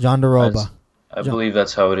 Jandaroba. I believe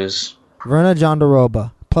that's how it is. Verna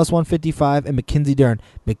Jandaroba. Plus 155, and Mackenzie Dern.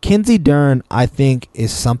 Mackenzie Dern, I think,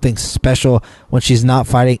 is something special when she's not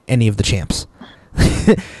fighting any of the champs.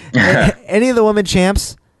 Any of the women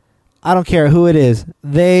champs, I don't care who it is.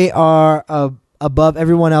 They are above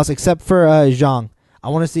everyone else except for Zhang. I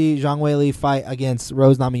want to see Zhang Weili fight against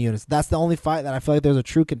Rose Namajunas. That's the only fight that I feel like there's a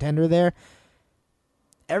true contender there.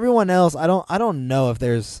 Everyone else, I don't know if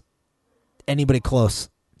there's anybody close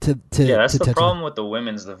to. Yeah, that's the Tete. problem with the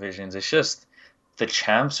women's divisions. It's just the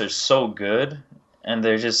champs are so good, and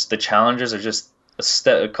they're just the challengers are just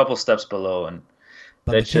a couple steps below, and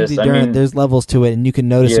but Mackenzie Dern, there's levels to it, and you can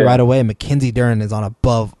notice it right away. Mackenzie Dern is on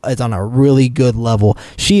a really good level.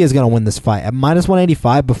 She is going to win this fight at minus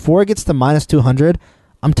 185. Before it gets to minus 200,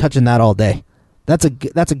 I'm touching that all day. That's a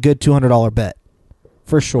good $200 bet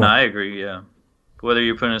for sure. No, I agree. Yeah, whether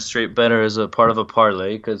you're putting a straight bet or as a part of a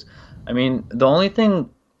parlay, because I mean the only thing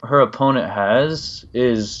her opponent has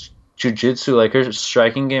is jiu-jitsu. Like, her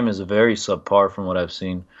striking game is very subpar from what I've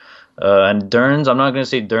seen. And Dern's, I'm not going to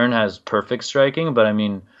say Dern has perfect striking, but I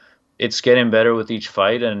mean, it's getting better with each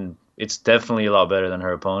fight, and it's definitely a lot better than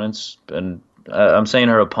her opponents. And I'm saying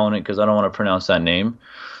her opponent because I don't want to pronounce that name.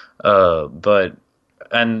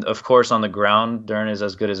 And of course, on the ground, Dern is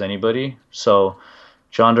as good as anybody. So,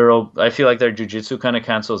 Jondaro, I feel like their jiu-jitsu kind of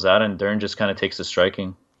cancels out, and Dern just kind of takes the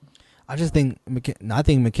striking. I think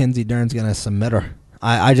Mackenzie Dern's going to submit her.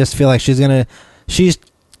 I just feel like she's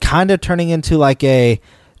kind of turning into like a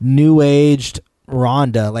new-aged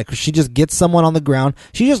Ronda. Like, she just gets someone on the ground.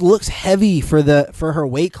 She just looks heavy for her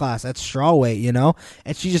weight class at strawweight, you know?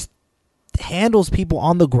 And she just handles people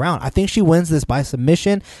on the ground. I think she wins this by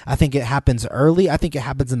submission. I think it happens early. I think it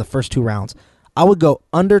happens in the first 2 rounds. I would go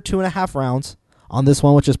under 2.5 rounds on this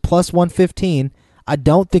one, which is plus 115. I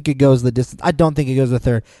don't think it goes the distance. I don't think it goes the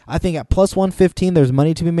third. I think at plus 115, there's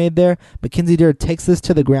money to be made there. Mackenzie Dern takes this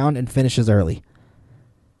to the ground and finishes early.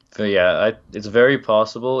 So yeah, it's very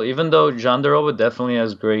possible. Even though Jandiroba definitely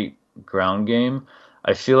has great ground game,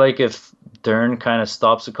 I feel like if Dern kind of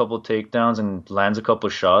stops a couple takedowns and lands a couple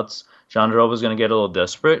shots, Jandiroba is going to get a little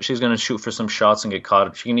desperate. She's going to shoot for some shots and get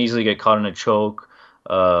caught. She can easily get caught in a choke,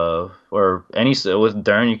 or with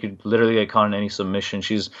Dern, you could literally get caught in any submission.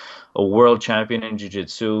 She's a world champion in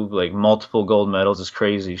jiu-jitsu, like multiple gold medals. It's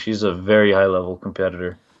crazy. She's a very high-level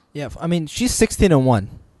competitor. Yeah, I mean, she's 16-1.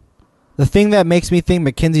 The thing that makes me think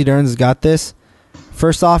Mackenzie Dern's got this,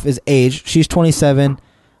 first off, is age. She's 27.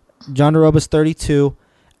 Jandiroba's 32.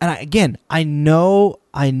 And I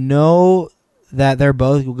know that they're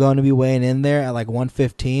both going to be weighing in there at like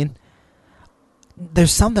 115.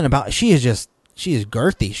 There's something about she is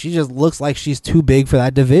girthy. She just looks like she's too big for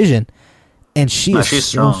that division. And she's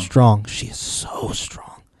so strong. She is so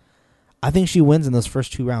strong. I think she wins in those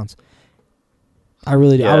first 2 rounds. I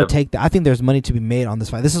really do. Yeah. I would take that. I think there's money to be made on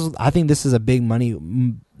this fight. I think this is a big money,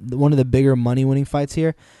 one of the bigger money-winning fights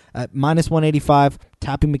here. At minus 185,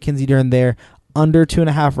 tapping Mackenzie Dern there. Under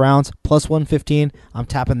 2.5 rounds, plus 115. I'm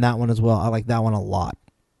tapping that one as well. I like that one a lot.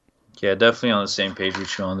 Yeah, definitely on the same page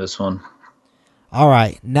with you on this one. All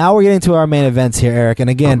right, now we're getting to our main events here, Eric. And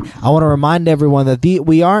again, I want to remind everyone that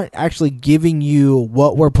we aren't actually giving you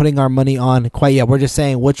what we're putting our money on quite yet. We're just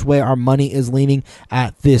saying which way our money is leaning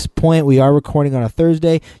at this point. We are recording on a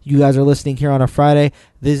Thursday. You guys are listening here on a Friday.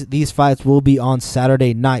 These fights will be on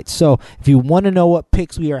Saturday night. So if you want to know what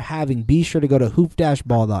picks we are having, be sure to go to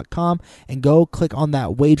hoop-ball.com and go click on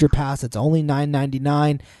that wager pass. It's only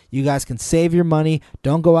 $9.99. You guys can save your money.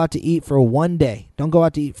 Don't go out to eat for one day.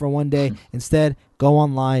 Instead, go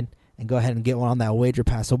online and go ahead and get one on that wager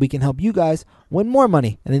pass so we can help you guys win more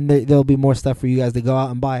money. And then there'll be more stuff for you guys to go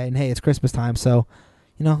out and buy. And hey, it's Christmas time, so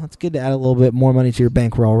it's good to add a little bit more money to your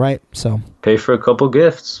bankroll, right? So pay for a couple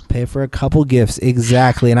gifts.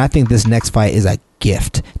 Exactly. And I think this next fight is a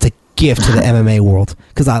gift. It's a gift to the MMA world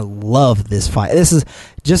because I love this fight. This is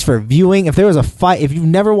just for viewing. If there was a fight, if you've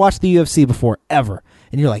never watched the UFC before ever,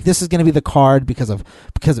 and you're like, this is going to be the card because of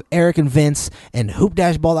Eric and Vince and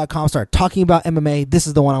hoop-ball.com start talking about MMA, this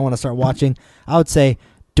is the one I want to start watching. I would say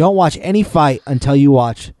don't watch any fight until you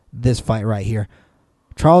watch this fight right here.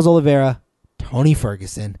 Charles Oliveira, Tony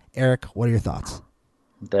Ferguson. Eric, what are your thoughts?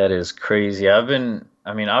 That is crazy. I've been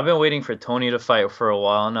waiting for Tony to fight for a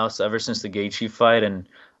while now, ever since the Gaethje fight, and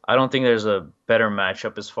I don't think there's a better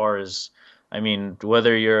matchup as far as,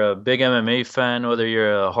 whether you're a big MMA fan, whether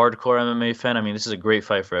you're a hardcore MMA fan, this is a great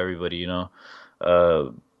fight for everybody,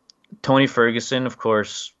 Tony Ferguson, of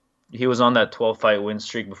course, he was on that 12-fight win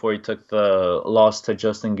streak before he took the loss to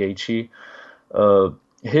Justin Gaethje.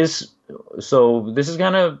 So this is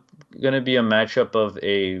kind of going to be a matchup of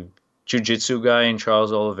a jiu-jitsu guy in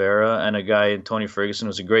Charles Oliveira and a guy in Tony Ferguson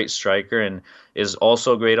who's a great striker and is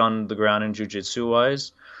also great on the ground in jiu-jitsu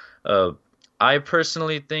wise. I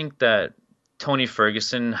personally think that Tony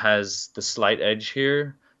Ferguson has the slight edge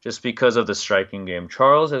here just because of the striking game.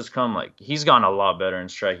 Charles has he's gone a lot better in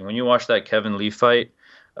striking. When you watch that Kevin Lee fight,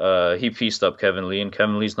 he pieced up Kevin Lee, and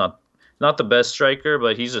Kevin Lee's not the best striker,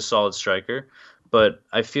 but he's a solid striker. But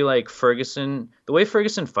I feel like Ferguson, the way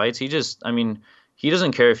Ferguson fights, he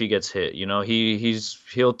doesn't care if he gets hit.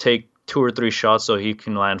 He'll take 2 or 3 shots so he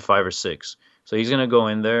can land 5 or 6. So he's gonna go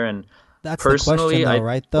in there, and that's personally, the question, though,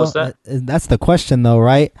 right? Though that's the question, though,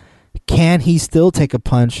 right? Can he still take a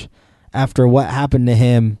punch after what happened to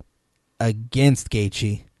him against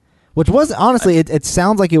Gaethje? Which was honestly, it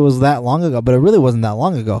sounds like it was that long ago, but it really wasn't that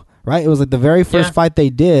long ago, right? It was like the very first fight they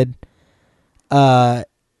did.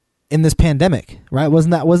 In this pandemic, right?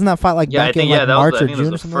 Wasn't that fight back in March or June or something?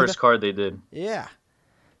 That was the first card they did. Yeah.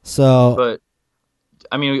 So, but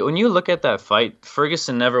when you look at that fight,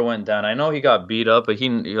 Ferguson never went down. I know he got beat up, but he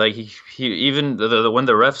even when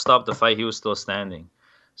the ref stopped the fight, he was still standing.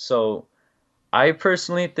 So, I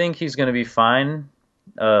personally think he's going to be fine.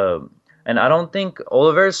 And I don't think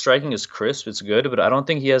Oliveira's striking is crisp. It's good, but I don't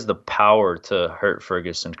think he has the power to hurt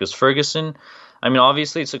Ferguson because Ferguson.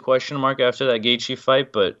 Obviously it's a question mark after that Gaethje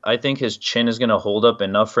fight, but I think his chin is going to hold up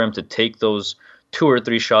enough for him to take those 2 or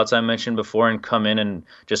 3 shots I mentioned before and come in and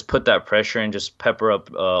just put that pressure and just pepper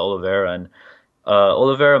up Oliveira. And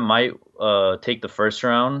Oliveira might take the first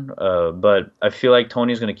round, but I feel like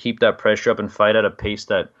Tony's going to keep that pressure up and fight at a pace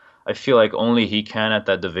that I feel like only he can at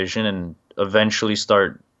that division and eventually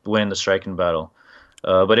start winning the striking battle.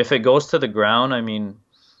 But if it goes to the ground,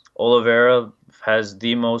 Oliveira has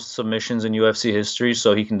the most submissions in UFC history,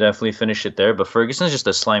 so he can definitely finish it there. But Ferguson's just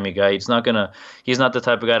a slimy guy. He's not the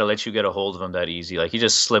type of guy to let you get a hold of him that easy. Like, he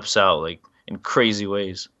just slips out like in crazy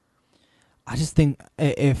ways. I just think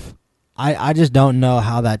I just don't know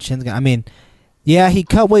how that chin's gonna. I mean, yeah, he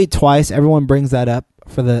cut weight twice. Everyone brings that up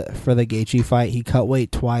for the Gaethje fight. He cut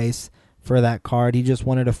weight twice for that card. He just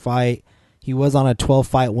wanted to fight. He was on a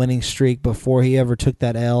 12-fight winning streak before he ever took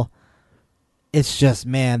that L. It's just,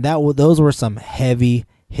 man, those were some heavy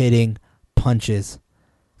hitting punches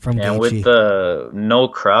from Gaethje. And with the no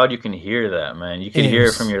crowd, you can hear that, man. You can hear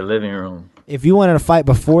it from your living room. If you wanted to fight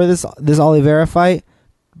before this Oliveira fight,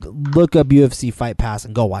 look up UFC Fight Pass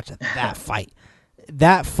and go watch that fight.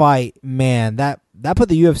 That fight, man, that put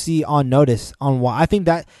the UFC on notice on why. I think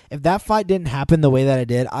that if that fight didn't happen the way that it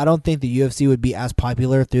did, I don't think the UFC would be as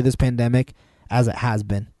popular through this pandemic as it has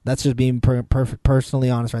been. That's just being personally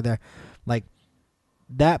honest right there. Like,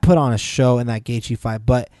 that put on a show in that Gaethje fight.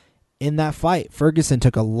 But in that fight, Ferguson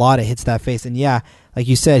took a lot of hits to that face. And yeah, like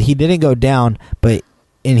you said, he didn't go down,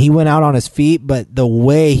 and he went out on his feet, but the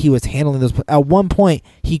way he was handling those, at one point,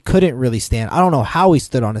 he couldn't really stand. I don't know how he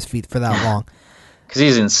stood on his feet for that long. Because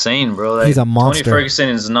he's insane, bro. Like, he's a monster. Tony Ferguson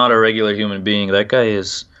is not a regular human being. That guy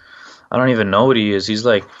is, I don't even know what he is. He's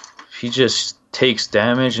like, he just takes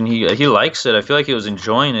damage, and he likes it. I feel like he was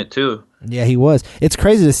enjoying it, too. Yeah, he was. It's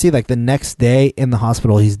crazy to see, like, the next day in the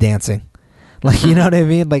hospital, he's dancing. Like, you know what I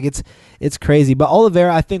mean? Like, it's crazy. But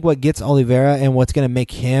Oliveira, I think what gets Oliveira and what's going to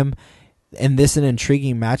make him and this an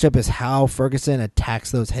intriguing matchup is how Ferguson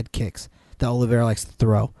attacks those head kicks that Oliveira likes to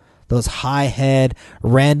throw. Those high head,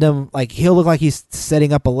 random, like, he'll look like he's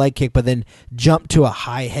setting up a leg kick, but then jump to a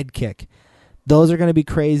high head kick. Those are going to be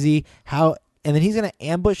crazy. And then he's going to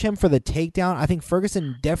ambush him for the takedown. I think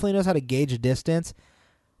Ferguson definitely knows how to gauge distance.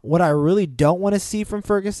 What I really don't want to see from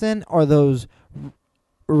Ferguson are those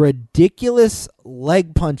ridiculous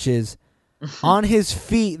leg punches on his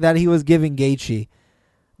feet that he was giving Gaethje.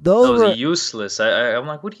 Those were useless. I'm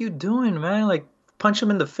like, what are you doing, man? Like, punch him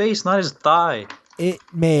in the face, not his thigh. It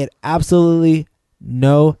made absolutely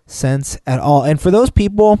no sense at all. And for those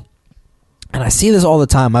people, and I see this all the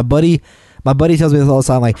time, my buddy tells me this all the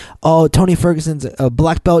time, like, oh, Tony Ferguson's a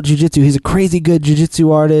black belt jiu-jitsu. He's a crazy good jiu-jitsu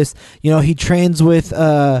artist. You know, he trains with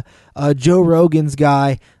Joe Rogan's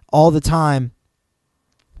guy all the time.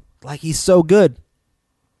 Like, he's so good.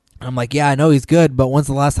 I'm like, yeah, I know he's good, but when's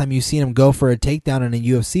the last time you've seen him go for a takedown in a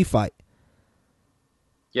UFC fight?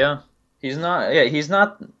 Yeah, he's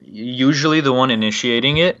not usually the one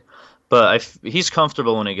initiating it, but he's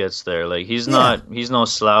comfortable when he gets there. Like, he's no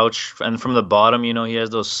slouch. And from the bottom, you know, he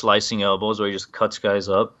has those slicing elbows where he just cuts guys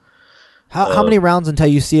up. How many rounds until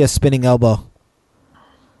you see a spinning elbow?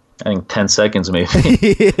 I think 10 seconds maybe.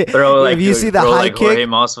 If you see the high kick, Jorge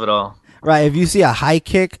Masvidal. Right, if you see a high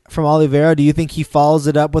kick from Oliveira, do you think he follows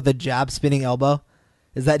it up with a jab spinning elbow?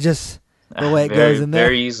 Is that just the way it goes in there?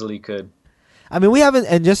 Very easily could. I mean, we haven't,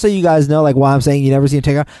 and just so you guys know, like, why I'm saying you never see him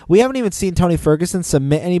take out, we haven't even seen Tony Ferguson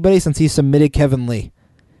submit anybody since he submitted Kevin Lee.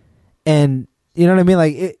 And, you know what I mean?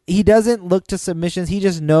 Like, he doesn't look to submissions. He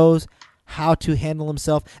just knows how to handle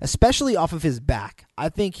himself, especially off of his back. I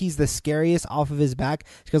think he's the scariest off of his back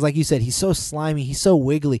because, like you said, he's so slimy, he's so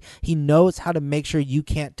wiggly. He knows how to make sure you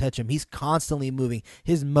can't touch him. He's constantly moving.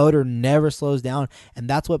 His motor never slows down, and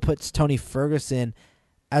that's what puts Tony Ferguson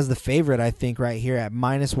as the favorite, I think, right here at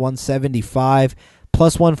minus 175,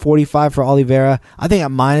 plus 145 for Oliveira. I think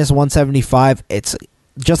at minus 175, it's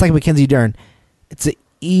just like Mackenzie Dern. It's an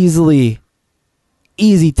easy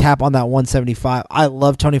tap on that 175. I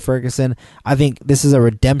love Tony Ferguson. I think this is a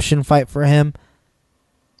redemption fight for him.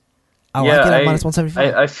 I like it at minus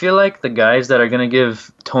 175. I feel like the guys that are going to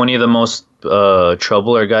give Tony the most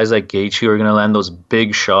trouble are guys like Gaethje who are going to land those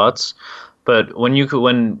big shots. But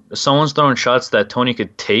when someone's throwing shots that Tony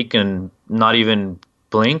could take and not even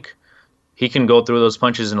blink, he can go through those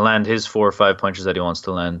punches and land his 4 or 5 punches that he wants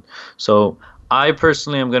to land. So I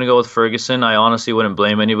personally am going to go with Ferguson. I honestly wouldn't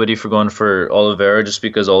blame anybody for going for Oliveira just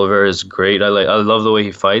because Oliveira is great. I love the way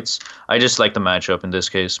he fights. I just like the matchup in this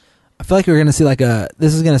case. I feel like you're going to see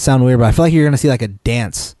this is going to sound weird, but I feel like you're going to see like a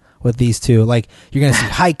dance with these two. Like, you're going to see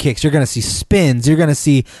high kicks, you're going to see spins, you're going to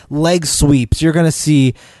see leg sweeps, you're going to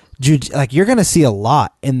see you're going to see a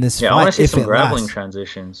lot in this fight. Yeah, I want to see some grappling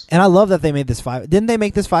transitions. And I love that they made this 5. Didn't they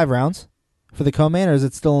make this 5 rounds for the co-main, or is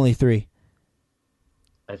it still only 3?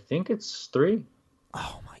 I think it's 3.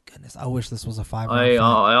 Oh my goodness! I wish this was a 5 round I fight.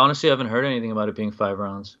 honestly haven't heard anything about it being 5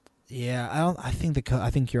 rounds. Yeah, I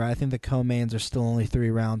think you're right. I think the co-mains are still only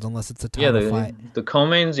 3 rounds unless it's a title fight. The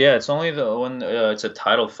co-mains, it's only when it's a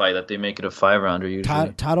title fight that they make it a 5 rounder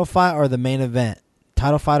usually. Title fight or the main event.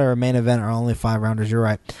 title fight or a main event are only 5 rounders. You're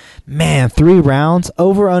right. Man, 3 rounds,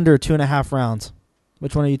 over under 2.5 rounds.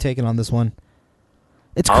 Which one are you taking on this one?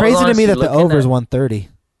 It's crazy to me that the over is 130.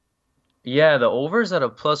 Yeah, the over's at a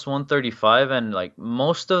plus 135, and like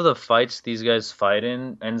most of the fights these guys fight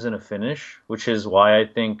in ends in a finish, which is why I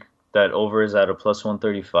think that over is at a plus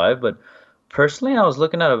 135. But personally, I was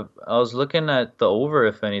looking at the over,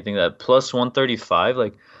 if anything, that plus 135.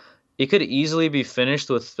 Like, it could easily be finished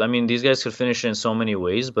with. I mean, these guys could finish it in so many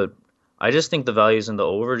ways, but I just think the value is in the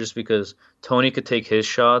over, just because Tony could take his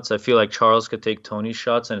shots. I feel like Charles could take Tony's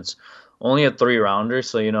shots, and it's only a 3-rounder,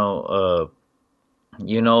 so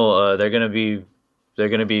they're gonna be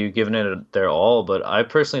giving it their all. But I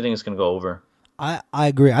personally think it's gonna go over. I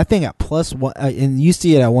agree. I think at plus one, and you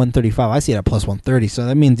see it at 135. I see it at plus 130. So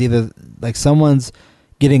that means either like someone's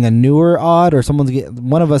getting a newer odd, or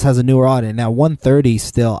one of us has a newer odd. And now 130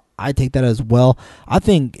 still, I take that as well. I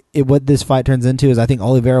think what this fight turns into is I think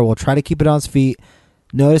Oliveira will try to keep it on his feet.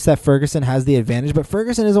 Notice that Ferguson has the advantage, but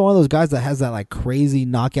Ferguson isn't one of those guys that has that like crazy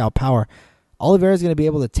knockout power. Oliveira is going to be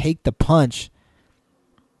able to take the punch.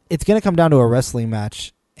 It's going to come down to a wrestling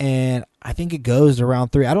match, and I think it goes to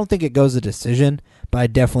round 3. I don't think it goes to decision, but I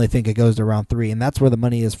definitely think it goes to round 3, and that's where the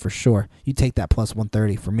money is for sure. You take that plus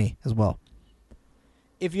 130 for me as well.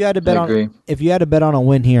 If you had to bet on a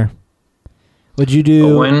win here, would you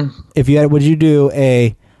do a win? Would you do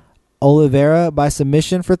a Oliveira by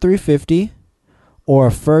submission for 350 or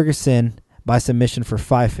a Ferguson by submission for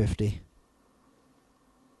 550?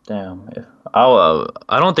 Damn.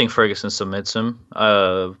 I don't think Ferguson submits him.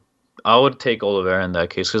 I would take Oliveira in that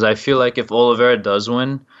case, because I feel like if Oliveira does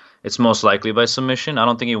win, it's most likely by submission. I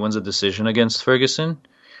don't think he wins a decision against Ferguson.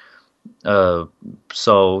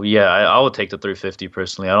 So yeah, I would take the 350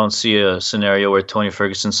 personally. I don't see a scenario where Tony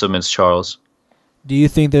Ferguson submits Charles. Do you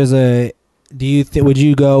think would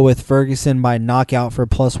you go with Ferguson by knockout for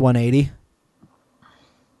plus 180?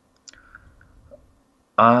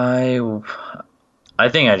 I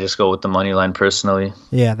think I just go with the money line personally.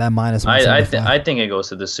 Yeah, that minus 175. I think it goes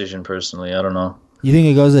to decision personally. I don't know. You think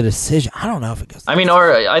it goes to decision? I don't know if it goes to decision.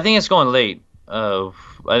 I think it's going late. I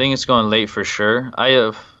think it's going late for sure.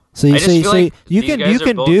 You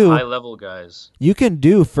can do high level guys. You can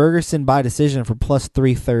do Ferguson by decision for plus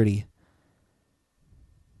 330.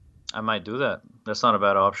 I might do that. That's not a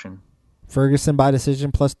bad option. Ferguson by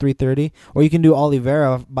decision plus 330, or you can do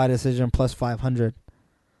Oliveira by decision plus 500.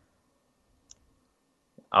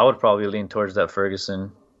 I would probably lean towards that Ferguson,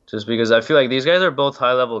 just because I feel like these guys are both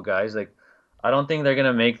high-level guys. Like, I don't think they're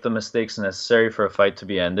gonna make the mistakes necessary for a fight to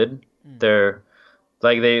be ended. They're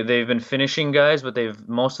like they've been finishing guys, but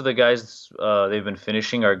most of the guys they've been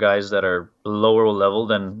finishing are guys that are lower level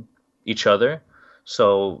than each other.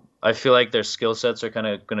 So I feel like their skill sets are kind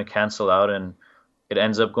of gonna cancel out, and it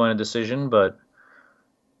ends up going to decision. But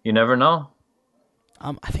you never know.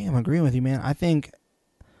 I think I'm agreeing with you, man. I think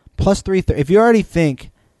plus 330. If you already think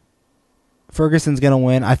Ferguson's going to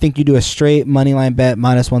win, I think you do a straight money line bet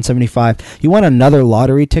minus 175. You want another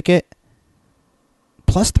lottery ticket?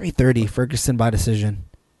 Plus 330 Ferguson by decision.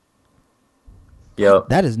 Yep.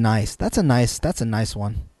 That is nice. That's a nice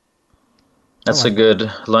one. That's a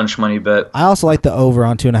good lunch money bet. I also like the over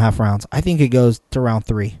on 2.5 rounds. I think it goes to round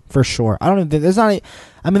 3 for sure. I don't even think there's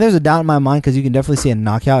a doubt in my mind, because you can definitely see a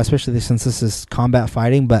knockout, especially since this is combat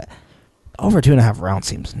fighting, but over 2.5 rounds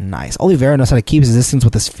seems nice. Oliveira knows how to keep his distance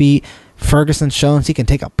with his feet. Ferguson shows he can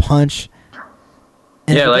take a punch.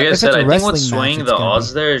 And yeah, like I said, I think what's swaying the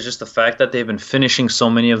odds there is just the fact that they've been finishing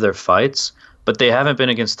so many of their fights, but they haven't been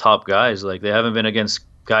against top guys. Like, they haven't been against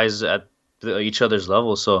guys at each other's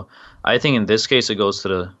level. So I think in this case it goes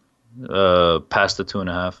to the past the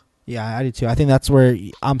 2.5. Yeah, I do too. I think that's where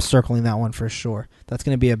I'm circling that one for sure. That's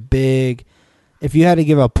going to be a big. If you had to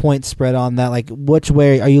give a point spread on that, like, which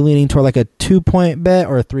way are you leaning toward, like a 2-point bet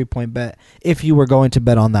or a 3-point bet if you were going to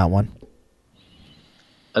bet on that one?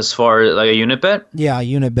 As far as like a unit bet? Yeah, a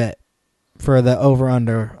unit bet for the over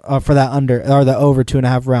under, for that under, or the over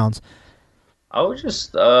 2.5 rounds. I would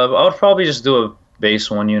probably just do a base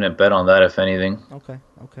 1 unit bet on that, if anything. Okay.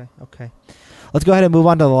 Let's go ahead and move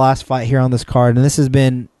on to the last fight here on this card, and this has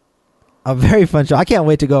been a very fun show. I can't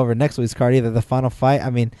wait to go over next week's card either. The final fight.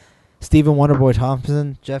 I mean, Stephen Wonderboy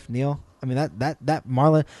Thompson, Jeff Neal. I mean, that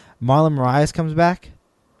Marlon Moraes comes back.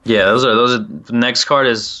 Yeah, those are the next card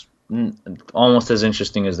is almost as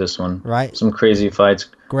interesting as this one. Right. Some crazy fights.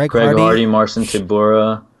 Greg Hardy, Marcin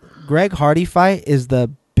Tybura. Greg Hardy fight is the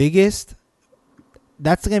biggest.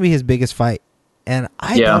 That's going to be his biggest fight. And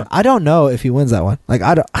I don't know if he wins that one. Like,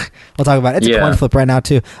 we'll talk about it. It's a coin flip right now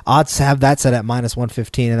too. Odds have that set at minus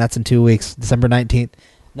 115, and that's in 2 weeks, December 19th.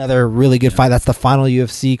 Another really good fight. That's the final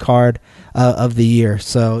UFC card of the year.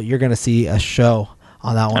 So you're going to see a show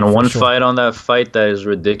on that one. And one sure. fight on that fight that is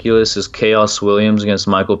ridiculous is Chaos Williams against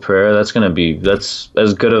Michael Pereira. That's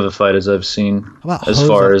as good of a fight as I've seen as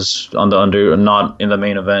far as on the under, not in the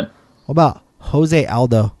main event. What about Jose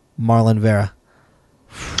Aldo, Marlon Vera?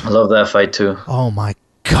 I love that fight too. Oh my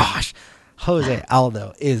gosh. Jose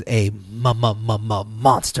Aldo is a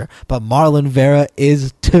monster, but Marlon Vera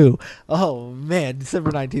is too. Oh man, December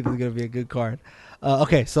 19th is going to be a good card.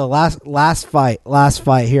 Okay, so last fight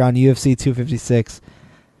here on UFC 256.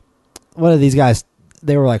 What are these guys?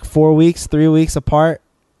 They were like 3 weeks apart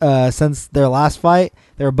since their last fight.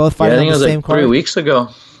 They were both fighting on the same card. 3 weeks ago.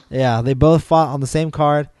 Yeah, they both fought on the same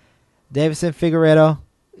card. Deiveson Figueiredo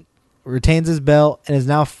retains his belt and is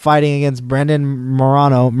now fighting against Brandon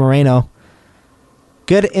Moreno.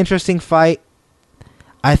 Good, interesting fight.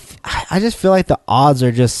 I just feel like the odds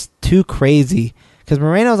are just too crazy because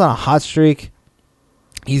Moreno's on a hot streak.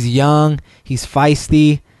 He's young. He's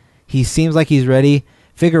feisty. He seems like he's ready.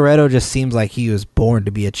 Figueiredo just seems like he was born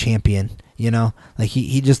to be a champion. You know, like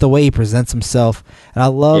he just the way he presents himself, and I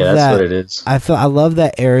love that. That's what it is. I love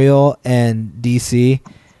that Ariel and DC.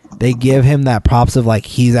 They give him that props of like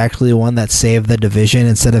he's actually the one that saved the division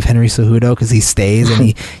instead of Henry Cejudo because he stays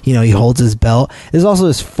and he holds his belt. This is also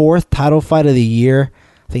his 4th title fight of the year.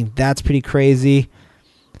 I think that's pretty crazy.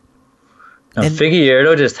 And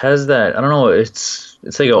Figueiredo just has that. I don't know. It's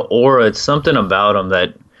like an aura. It's something about him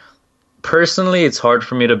that personally it's hard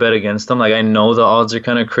for me to bet against him. Like I know the odds are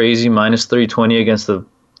kind of crazy, minus 320 against a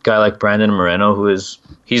guy like Brandon Moreno,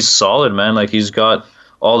 he's solid, man. Like he's got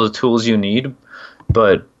all the tools you need.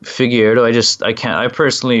 But Figueiredo, I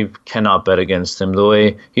personally cannot bet against him. The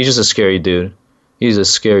way he's just a scary dude. He's a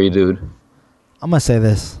scary dude. I'm gonna say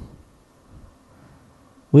this.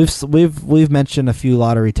 We've mentioned a few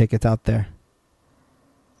lottery tickets out there.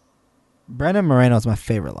 Brandon Moreno is my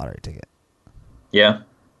favorite lottery ticket. Yeah.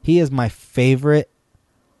 He is my favorite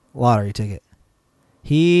lottery ticket.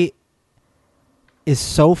 He is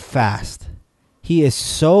so fast. He is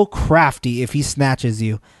so crafty if he snatches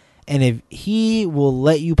you. And if he will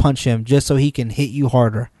let you punch him just so he can hit you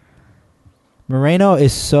harder. Moreno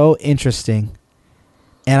is so interesting.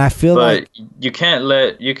 And I feel like you can't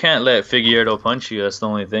let Figueiredo punch you. That's the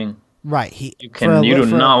only thing. Right. You do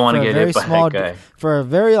not want to get hit by that guy. For a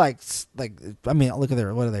very look at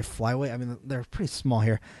what are they, flyweight? I mean, they're pretty small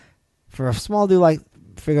here. For a small dude like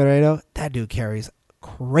Figueiredo, that dude carries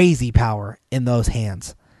crazy power in those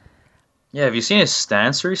hands. Yeah, have you seen his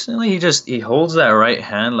stance recently? He holds that right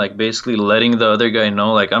hand, like basically letting the other guy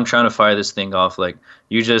know, like, I'm trying to fire this thing off. Like,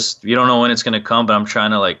 you don't know when it's gonna come, but I'm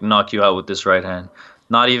trying to like knock you out with this right hand.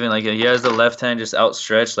 Not even like he has the left hand just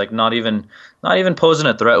outstretched, like not even posing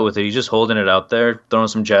a threat with it. He's just holding it out there, throwing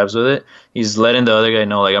some jabs with it. He's letting the other guy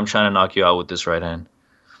know, like, I'm trying to knock you out with this right hand.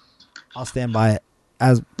 I'll stand by it.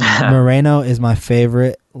 As Moreno is my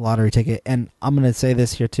favorite lottery ticket, and I'm gonna say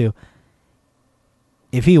this here too.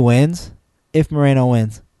 If Moreno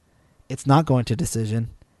wins, it's not going to decision.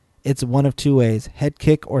 It's one of two ways, head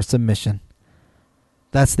kick or submission.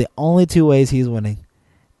 That's the only two ways he's winning.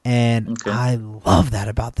 And okay. I love that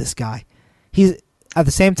about this guy. He's at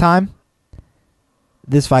the same time,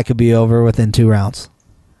 this fight could be over within 2 rounds.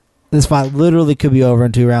 This fight literally could be over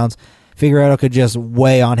in 2 rounds. Figueiredo could just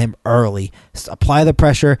weigh on him early, apply the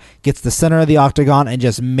pressure, gets the center of the octagon, and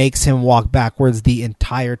just makes him walk backwards the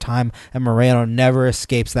entire time. And Moreno never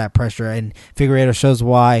escapes that pressure. And Figueiredo shows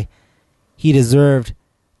why he deserved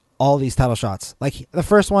all these title shots. Like the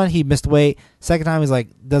first one, he missed weight. Second time, he's like,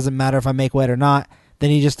 doesn't matter if I make weight or not.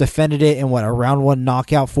 Then he just defended it in a round 1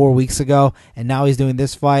 knockout 4 weeks ago. And now he's doing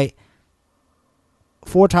this fight.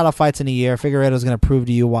 4 title fights in a year. Figueiredo's going to prove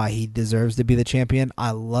to you why he deserves to be the champion. I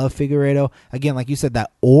love Figueiredo. Again, like you said,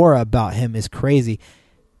 that aura about him is crazy.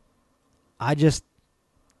 I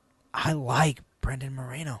like Brandon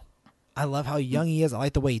Moreno. I love how young he is. I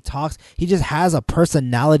like the way he talks. He just has a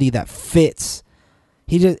personality that fits.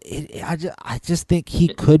 I just think he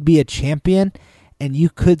could be a champion, and you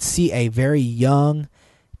could see a very young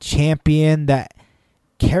champion that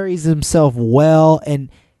carries himself well and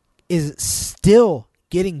is still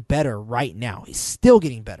getting better right now. He's still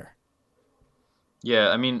getting better. Yeah,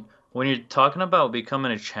 I mean, when you're talking about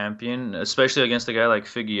becoming a champion, especially against a guy like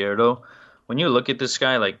Figueiredo, when you look at this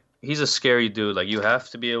guy, like, he's a scary dude. Like, you have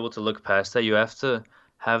to be able to look past that. You have to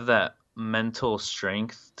have that mental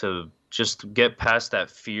strength to just get past that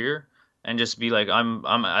fear and just be like, I'm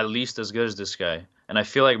at least as good as this guy. And I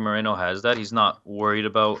feel like Moreno has that. He's not worried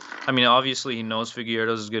about... I mean, obviously, he knows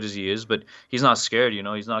Figueiredo's as good as he is, but he's not scared, you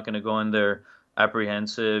know? He's not going to go in there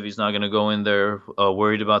apprehensive. He's not going to go in there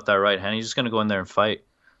worried about that right hand. He's just going to go in there and fight.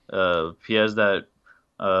 He has that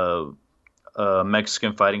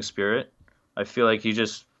Mexican fighting spirit. I feel like he's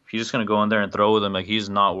just gonna go in there and throw with him. Like, he's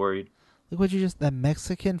not worried. Look what that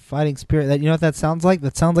Mexican fighting spirit. That, you know what that sounds like?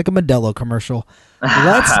 That sounds like a Modelo commercial.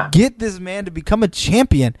 Let's get this man to become a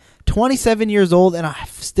champion. 27 years old, and I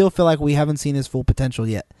still feel like we haven't seen his full potential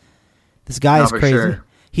yet. This guy is crazy. Sure.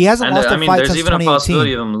 He hasn't lost a fight since 2018. There's even a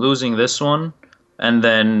possibility of him losing this one and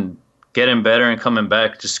then getting better and coming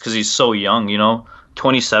back just because he's so young.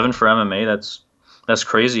 27 for MMA. That's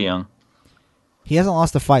crazy young. He hasn't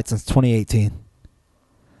lost a fight since 2018.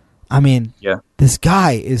 I mean, yeah. This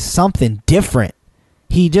guy is something different.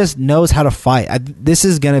 He just knows how to fight. This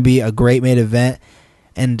is going to be a great main event,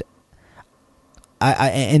 and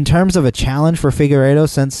I in terms of a challenge for Figueiredo,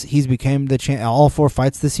 since he's became the all 4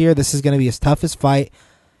 fights this year, this is going to be his toughest fight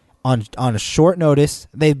on a short notice.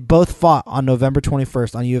 They both fought on November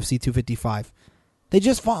 21st on UFC 255. They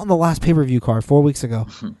just fought on the last pay-per-view card 4 weeks ago.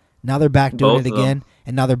 Now they're back doing it again,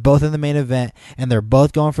 and now they're both in the main event, and they're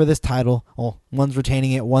both going for this title. Well, one's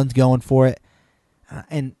retaining it, one's going for it,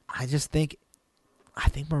 and I think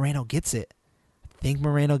Moreno gets it.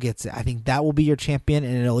 I think that will be your champion,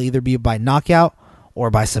 and it'll either be by knockout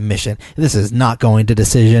or by submission. This is not going to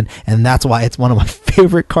decision, and that's why it's one of my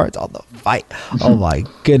favorite cards on the fight. Oh my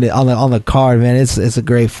goodness, on the card, man, it's a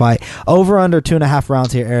great fight. Over under 2.5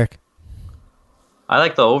 rounds here, Eric. I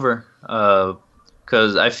like the over,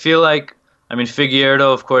 because I feel like,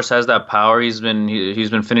 Figueiredo, of course, has that power. He's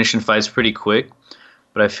been finishing fights pretty quick,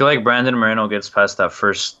 but I feel like Brandon Moreno gets past that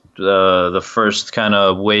the first kind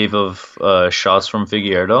of wave of shots from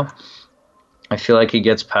Figueiredo. I feel like he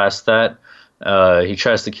gets past that. He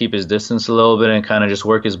tries to keep his distance a little bit and kind of just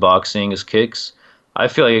work his boxing, his kicks. I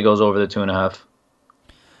feel like it goes over the 2.5.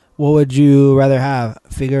 What would you rather have,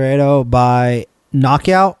 Figueiredo by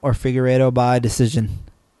knockout or Figueiredo by decision?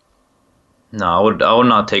 No, I would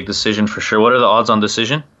not take decision for sure. What are the odds on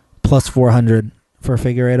decision? Plus 400 for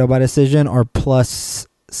Figueiredo by decision, or plus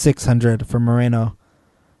 600 for Moreno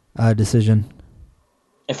decision.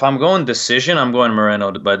 If I'm going decision, I'm going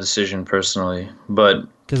Moreno by decision personally, but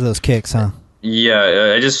because of those kicks, huh?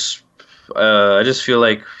 Yeah, I just feel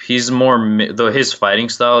like his fighting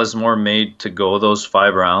style is more made to go those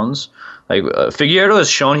 5 rounds. Like Figueiredo has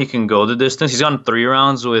shown he can go the distance. He's gone 3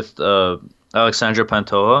 rounds with Alexandre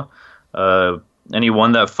Pantoja, and he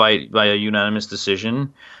won that fight by a unanimous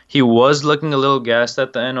decision. He was looking a little gassed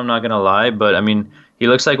at the end, I'm not gonna lie, but he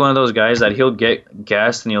looks like one of those guys that he'll get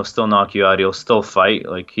gassed and he'll still knock you out. He'll still fight.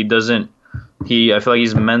 Like, I feel like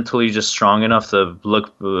he's mentally just strong enough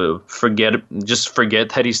to forget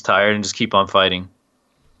that he's tired and just keep on fighting.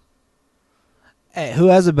 Hey, who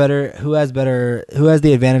has the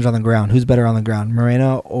advantage on the ground? Who's better on the ground,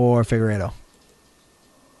 Moreno or Figueiredo?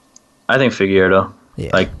 I think Figueiredo. Yeah.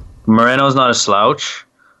 Like, Moreno's not a slouch,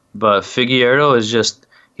 but Figueiredo is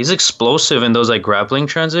he's explosive in those grappling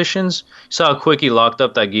transitions. You saw how quick he locked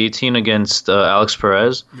up that guillotine against Alex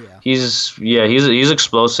Perez. Yeah. He's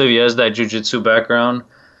explosive. He has that jiu-jitsu background.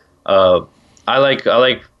 I like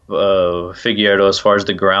Figueiredo as far as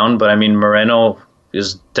the ground, but Moreno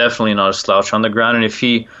is definitely not a slouch on the ground, and if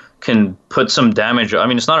he can put some damage,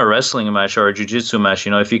 it's not a wrestling match or a jiu-jitsu match,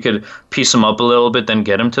 if he could piece him up a little bit, then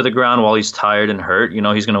get him to the ground while he's tired and hurt,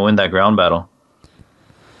 he's going to win that ground battle.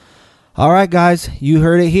 All right, guys, you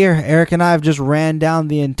heard it here. Eric and I have just ran down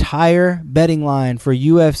the entire betting line for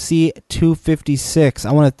UFC 256.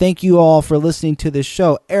 I want to thank you all for listening to this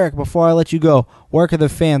show. Eric, before I let you go, where can the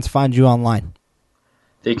fans find you online?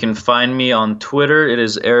 They can find me on Twitter. It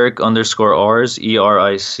is Eric_Rs,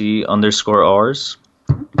 ERIC_Rs.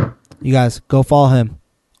 You guys, go follow him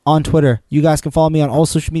on Twitter. You guys can follow me on all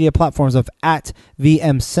social media platforms of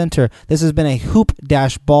 @VMCenter. This has been a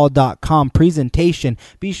hoop-ball.com presentation.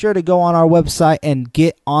 Be sure to go on our website and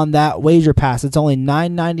get on that wager pass. It's only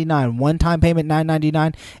 $9.99, one-time payment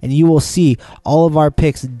 $9.99, and you will see all of our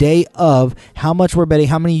picks day of, how much we're betting,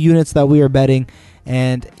 how many units that we are betting,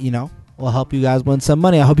 and, we'll help you guys win some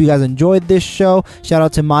money. I hope you guys enjoyed this show. Shout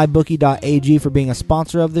out to mybookie.ag for being a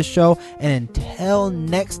sponsor of this show. And until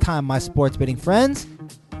next time, my sports betting friends,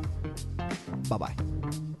 bye-bye.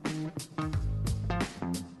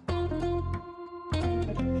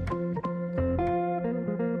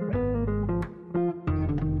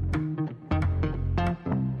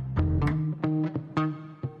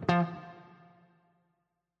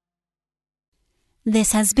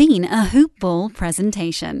 This has been a Hoop Ball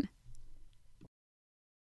presentation.